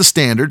 set the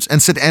standards,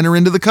 and said, enter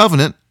into the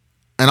covenant,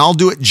 and I'll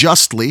do it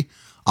justly.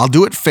 I'll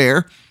do it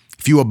fair.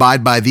 If you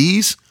abide by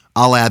these,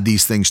 I'll add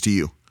these things to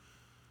you.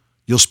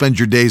 You'll spend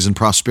your days in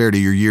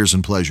prosperity, your years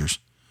in pleasures.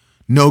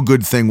 No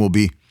good thing will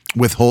be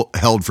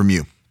withheld from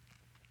you.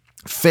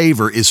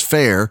 Favor is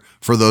fair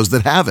for those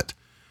that have it,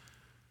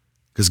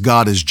 because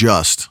God is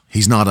just.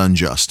 He's not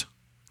unjust.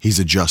 He's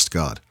a just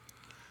God.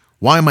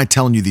 Why am I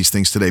telling you these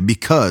things today?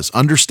 Because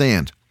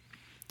understand,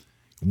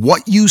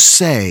 what you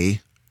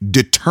say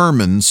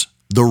determines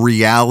the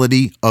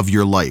reality of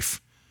your life.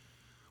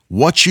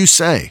 What you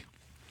say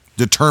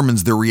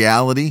determines the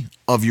reality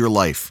of your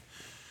life.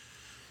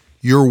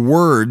 Your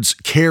words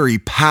carry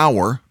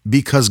power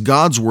because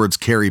God's words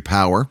carry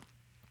power,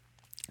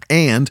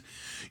 and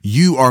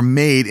you are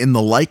made in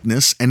the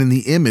likeness and in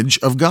the image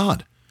of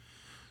God.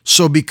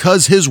 So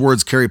because His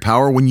words carry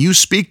power, when you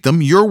speak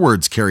them, your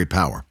words carry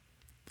power.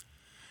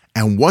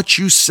 And what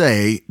you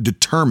say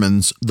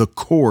determines the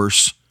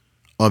course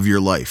of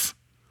your life.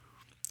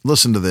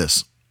 Listen to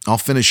this. I'll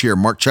finish here.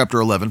 Mark chapter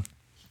 11,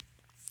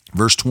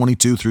 verse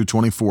 22 through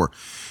 24.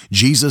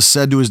 Jesus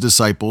said to His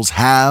disciples,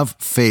 have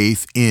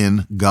faith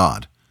in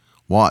God.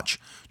 Watch.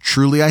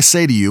 Truly I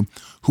say to you,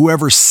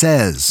 whoever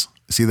says,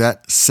 see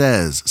that?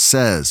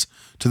 Says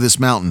to this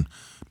mountain,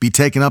 be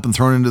taken up and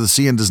thrown into the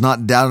sea, and does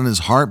not doubt in his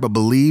heart, but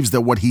believes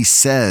that what he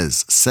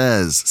says,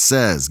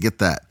 get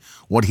that?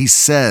 What he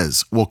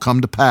says will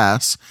come to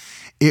pass.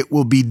 It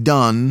will be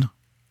done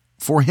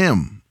for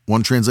him.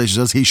 One translation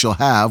says, he shall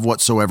have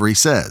whatsoever he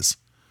says.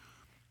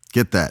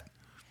 Get that?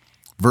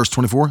 Verse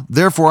 24,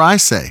 therefore I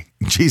say,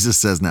 Jesus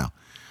says now,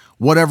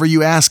 whatever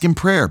you ask in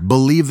prayer,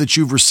 believe that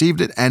you've received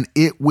it and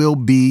it will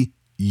be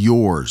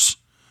yours.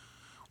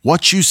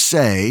 What you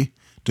say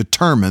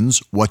determines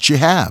what you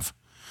have.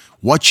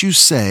 What you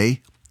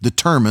say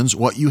determines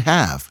what you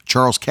have.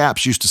 Charles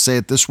Capps used to say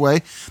it this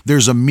way: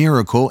 there's a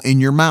miracle in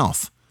your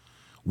mouth.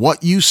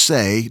 What you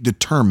say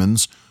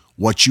determines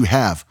what you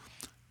have.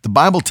 The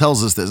Bible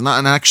tells us this. And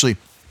actually,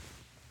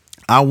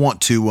 I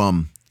want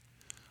to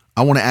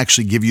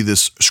actually give you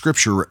this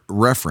scripture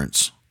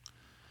reference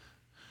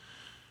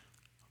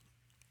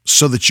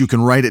so that you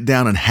can write it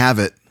down and have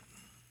it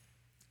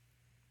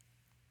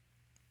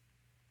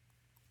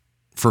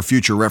for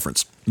future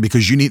reference,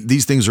 because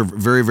these things are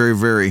very, very,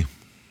 very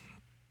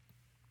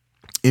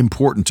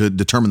important to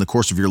determine the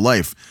course of your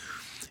life.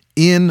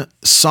 In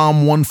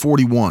Psalm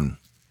 141,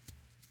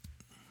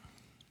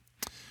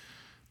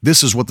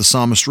 this is what the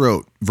psalmist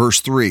wrote,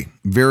 verse 3,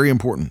 very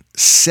important.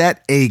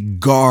 Set a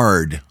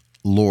guard,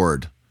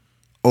 Lord,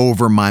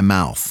 over my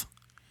mouth.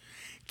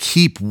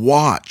 Keep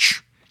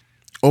watch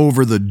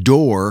over the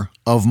door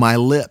of my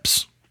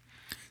lips.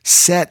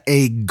 Set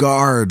a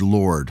guard,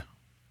 Lord,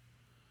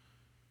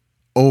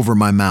 over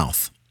my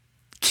mouth.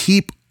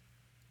 Keep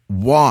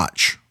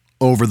watch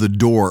over the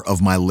door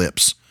of my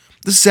lips.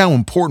 This is how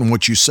important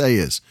what you say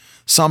is.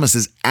 Psalmist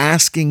is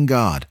asking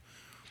God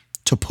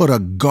to put a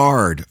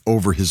guard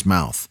over his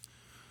mouth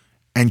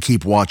and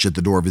keep watch at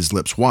the door of his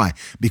lips. Why?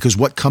 Because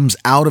what comes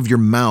out of your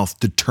mouth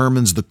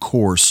determines the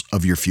course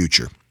of your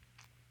future.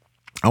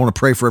 I want to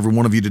pray for every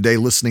one of you today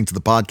listening to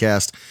the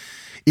podcast.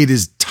 It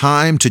is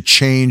time to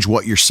change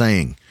what you're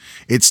saying.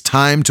 It's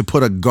time to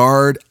put a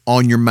guard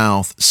on your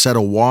mouth, set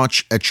a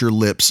watch at your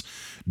lips.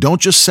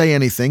 Don't just say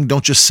anything.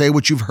 Don't just say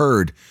what you've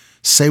heard.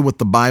 Say what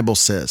the Bible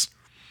says.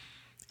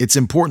 It's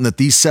important that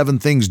these 7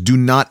 things do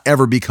not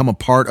ever become a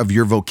part of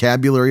your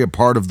vocabulary, a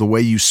part of the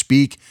way you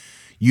speak.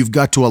 You've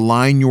got to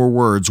align your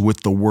words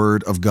with the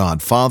Word of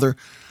God. Father,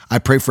 I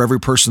pray for every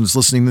person that's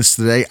listening to this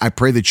today. I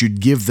pray that you'd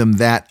give them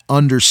that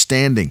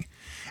understanding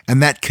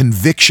and that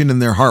conviction in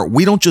their heart.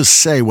 We don't just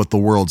say what the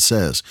world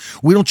says.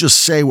 We don't just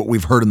say what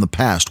we've heard in the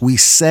past. We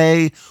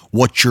say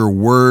what your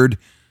Word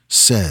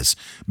says,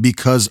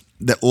 because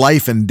that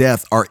life and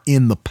death are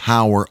in the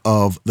power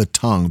of the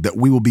tongue, that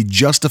we will be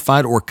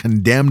justified or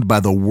condemned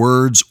by the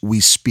words we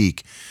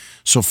speak.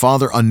 So,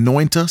 Father,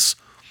 anoint us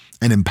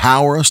and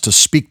empower us to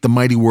speak the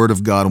mighty word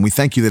of God. And we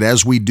thank you that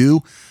as we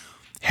do,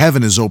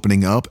 heaven is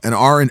opening up, and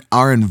our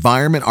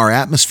environment, our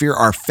atmosphere,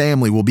 our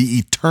family will be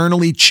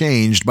eternally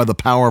changed by the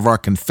power of our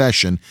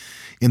confession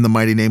in the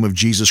mighty name of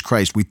Jesus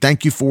Christ. We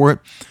thank you for it,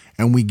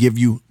 and we give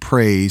you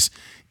praise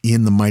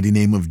in the mighty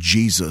name of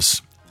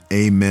Jesus.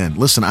 Amen.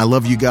 Listen, I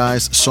love you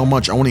guys so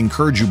much. I want to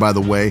encourage you, by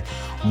the way,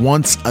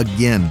 once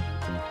again,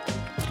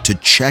 to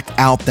check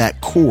out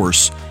that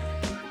course,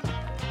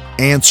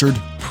 Answered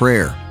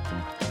Prayer,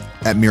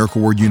 at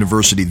Miracle Word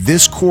University.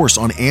 This course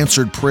on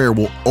answered prayer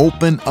will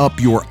open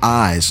up your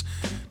eyes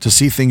to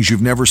see things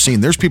you've never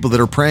seen. There's people that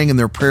are praying and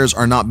their prayers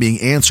are not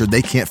being answered.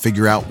 They can't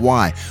figure out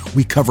why.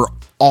 We cover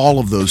all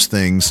of those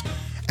things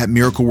at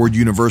Miracle Word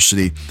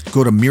University.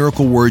 Go to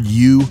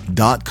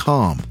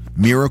miraclewordu.com,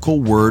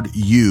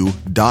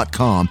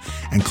 miraclewordu.com,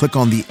 and click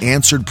on the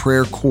Answered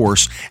Prayer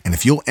course. And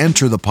if you'll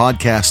enter the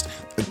podcast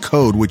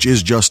code, which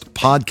is just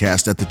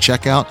podcast, at the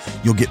checkout,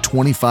 you'll get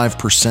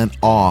 25%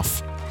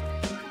 off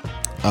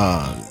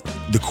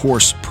the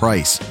course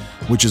price,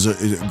 which is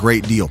a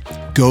great deal.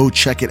 Go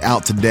check it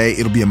out today.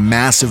 It'll be a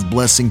massive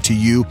blessing to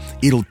you.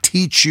 It'll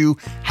teach you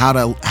how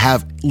to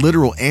have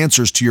literal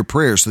answers to your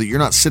prayers so that you're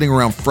not sitting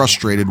around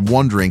frustrated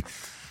wondering,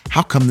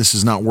 how come this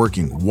is not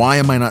working? Why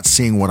am I not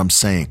seeing what I'm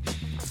saying?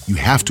 You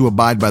have to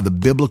abide by the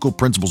biblical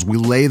principles. We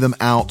lay them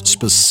out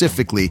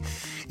specifically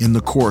in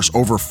the course.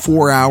 Over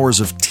 4 hours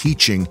of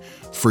teaching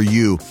for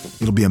you.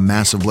 It'll be a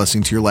massive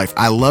blessing to your life.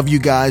 I love you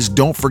guys.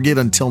 Don't forget,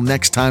 until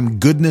next time,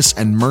 goodness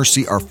and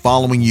mercy are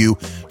following you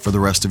for the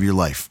rest of your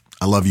life.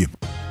 I love you.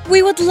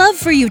 We would love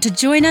for you to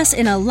join us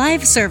in a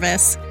live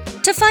service.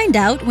 To find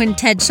out when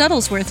Ted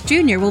Shuttlesworth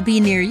Jr. will be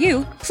near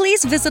you,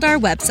 please visit our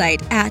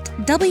website at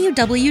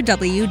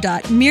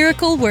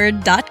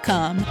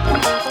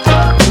www.miracleword.com.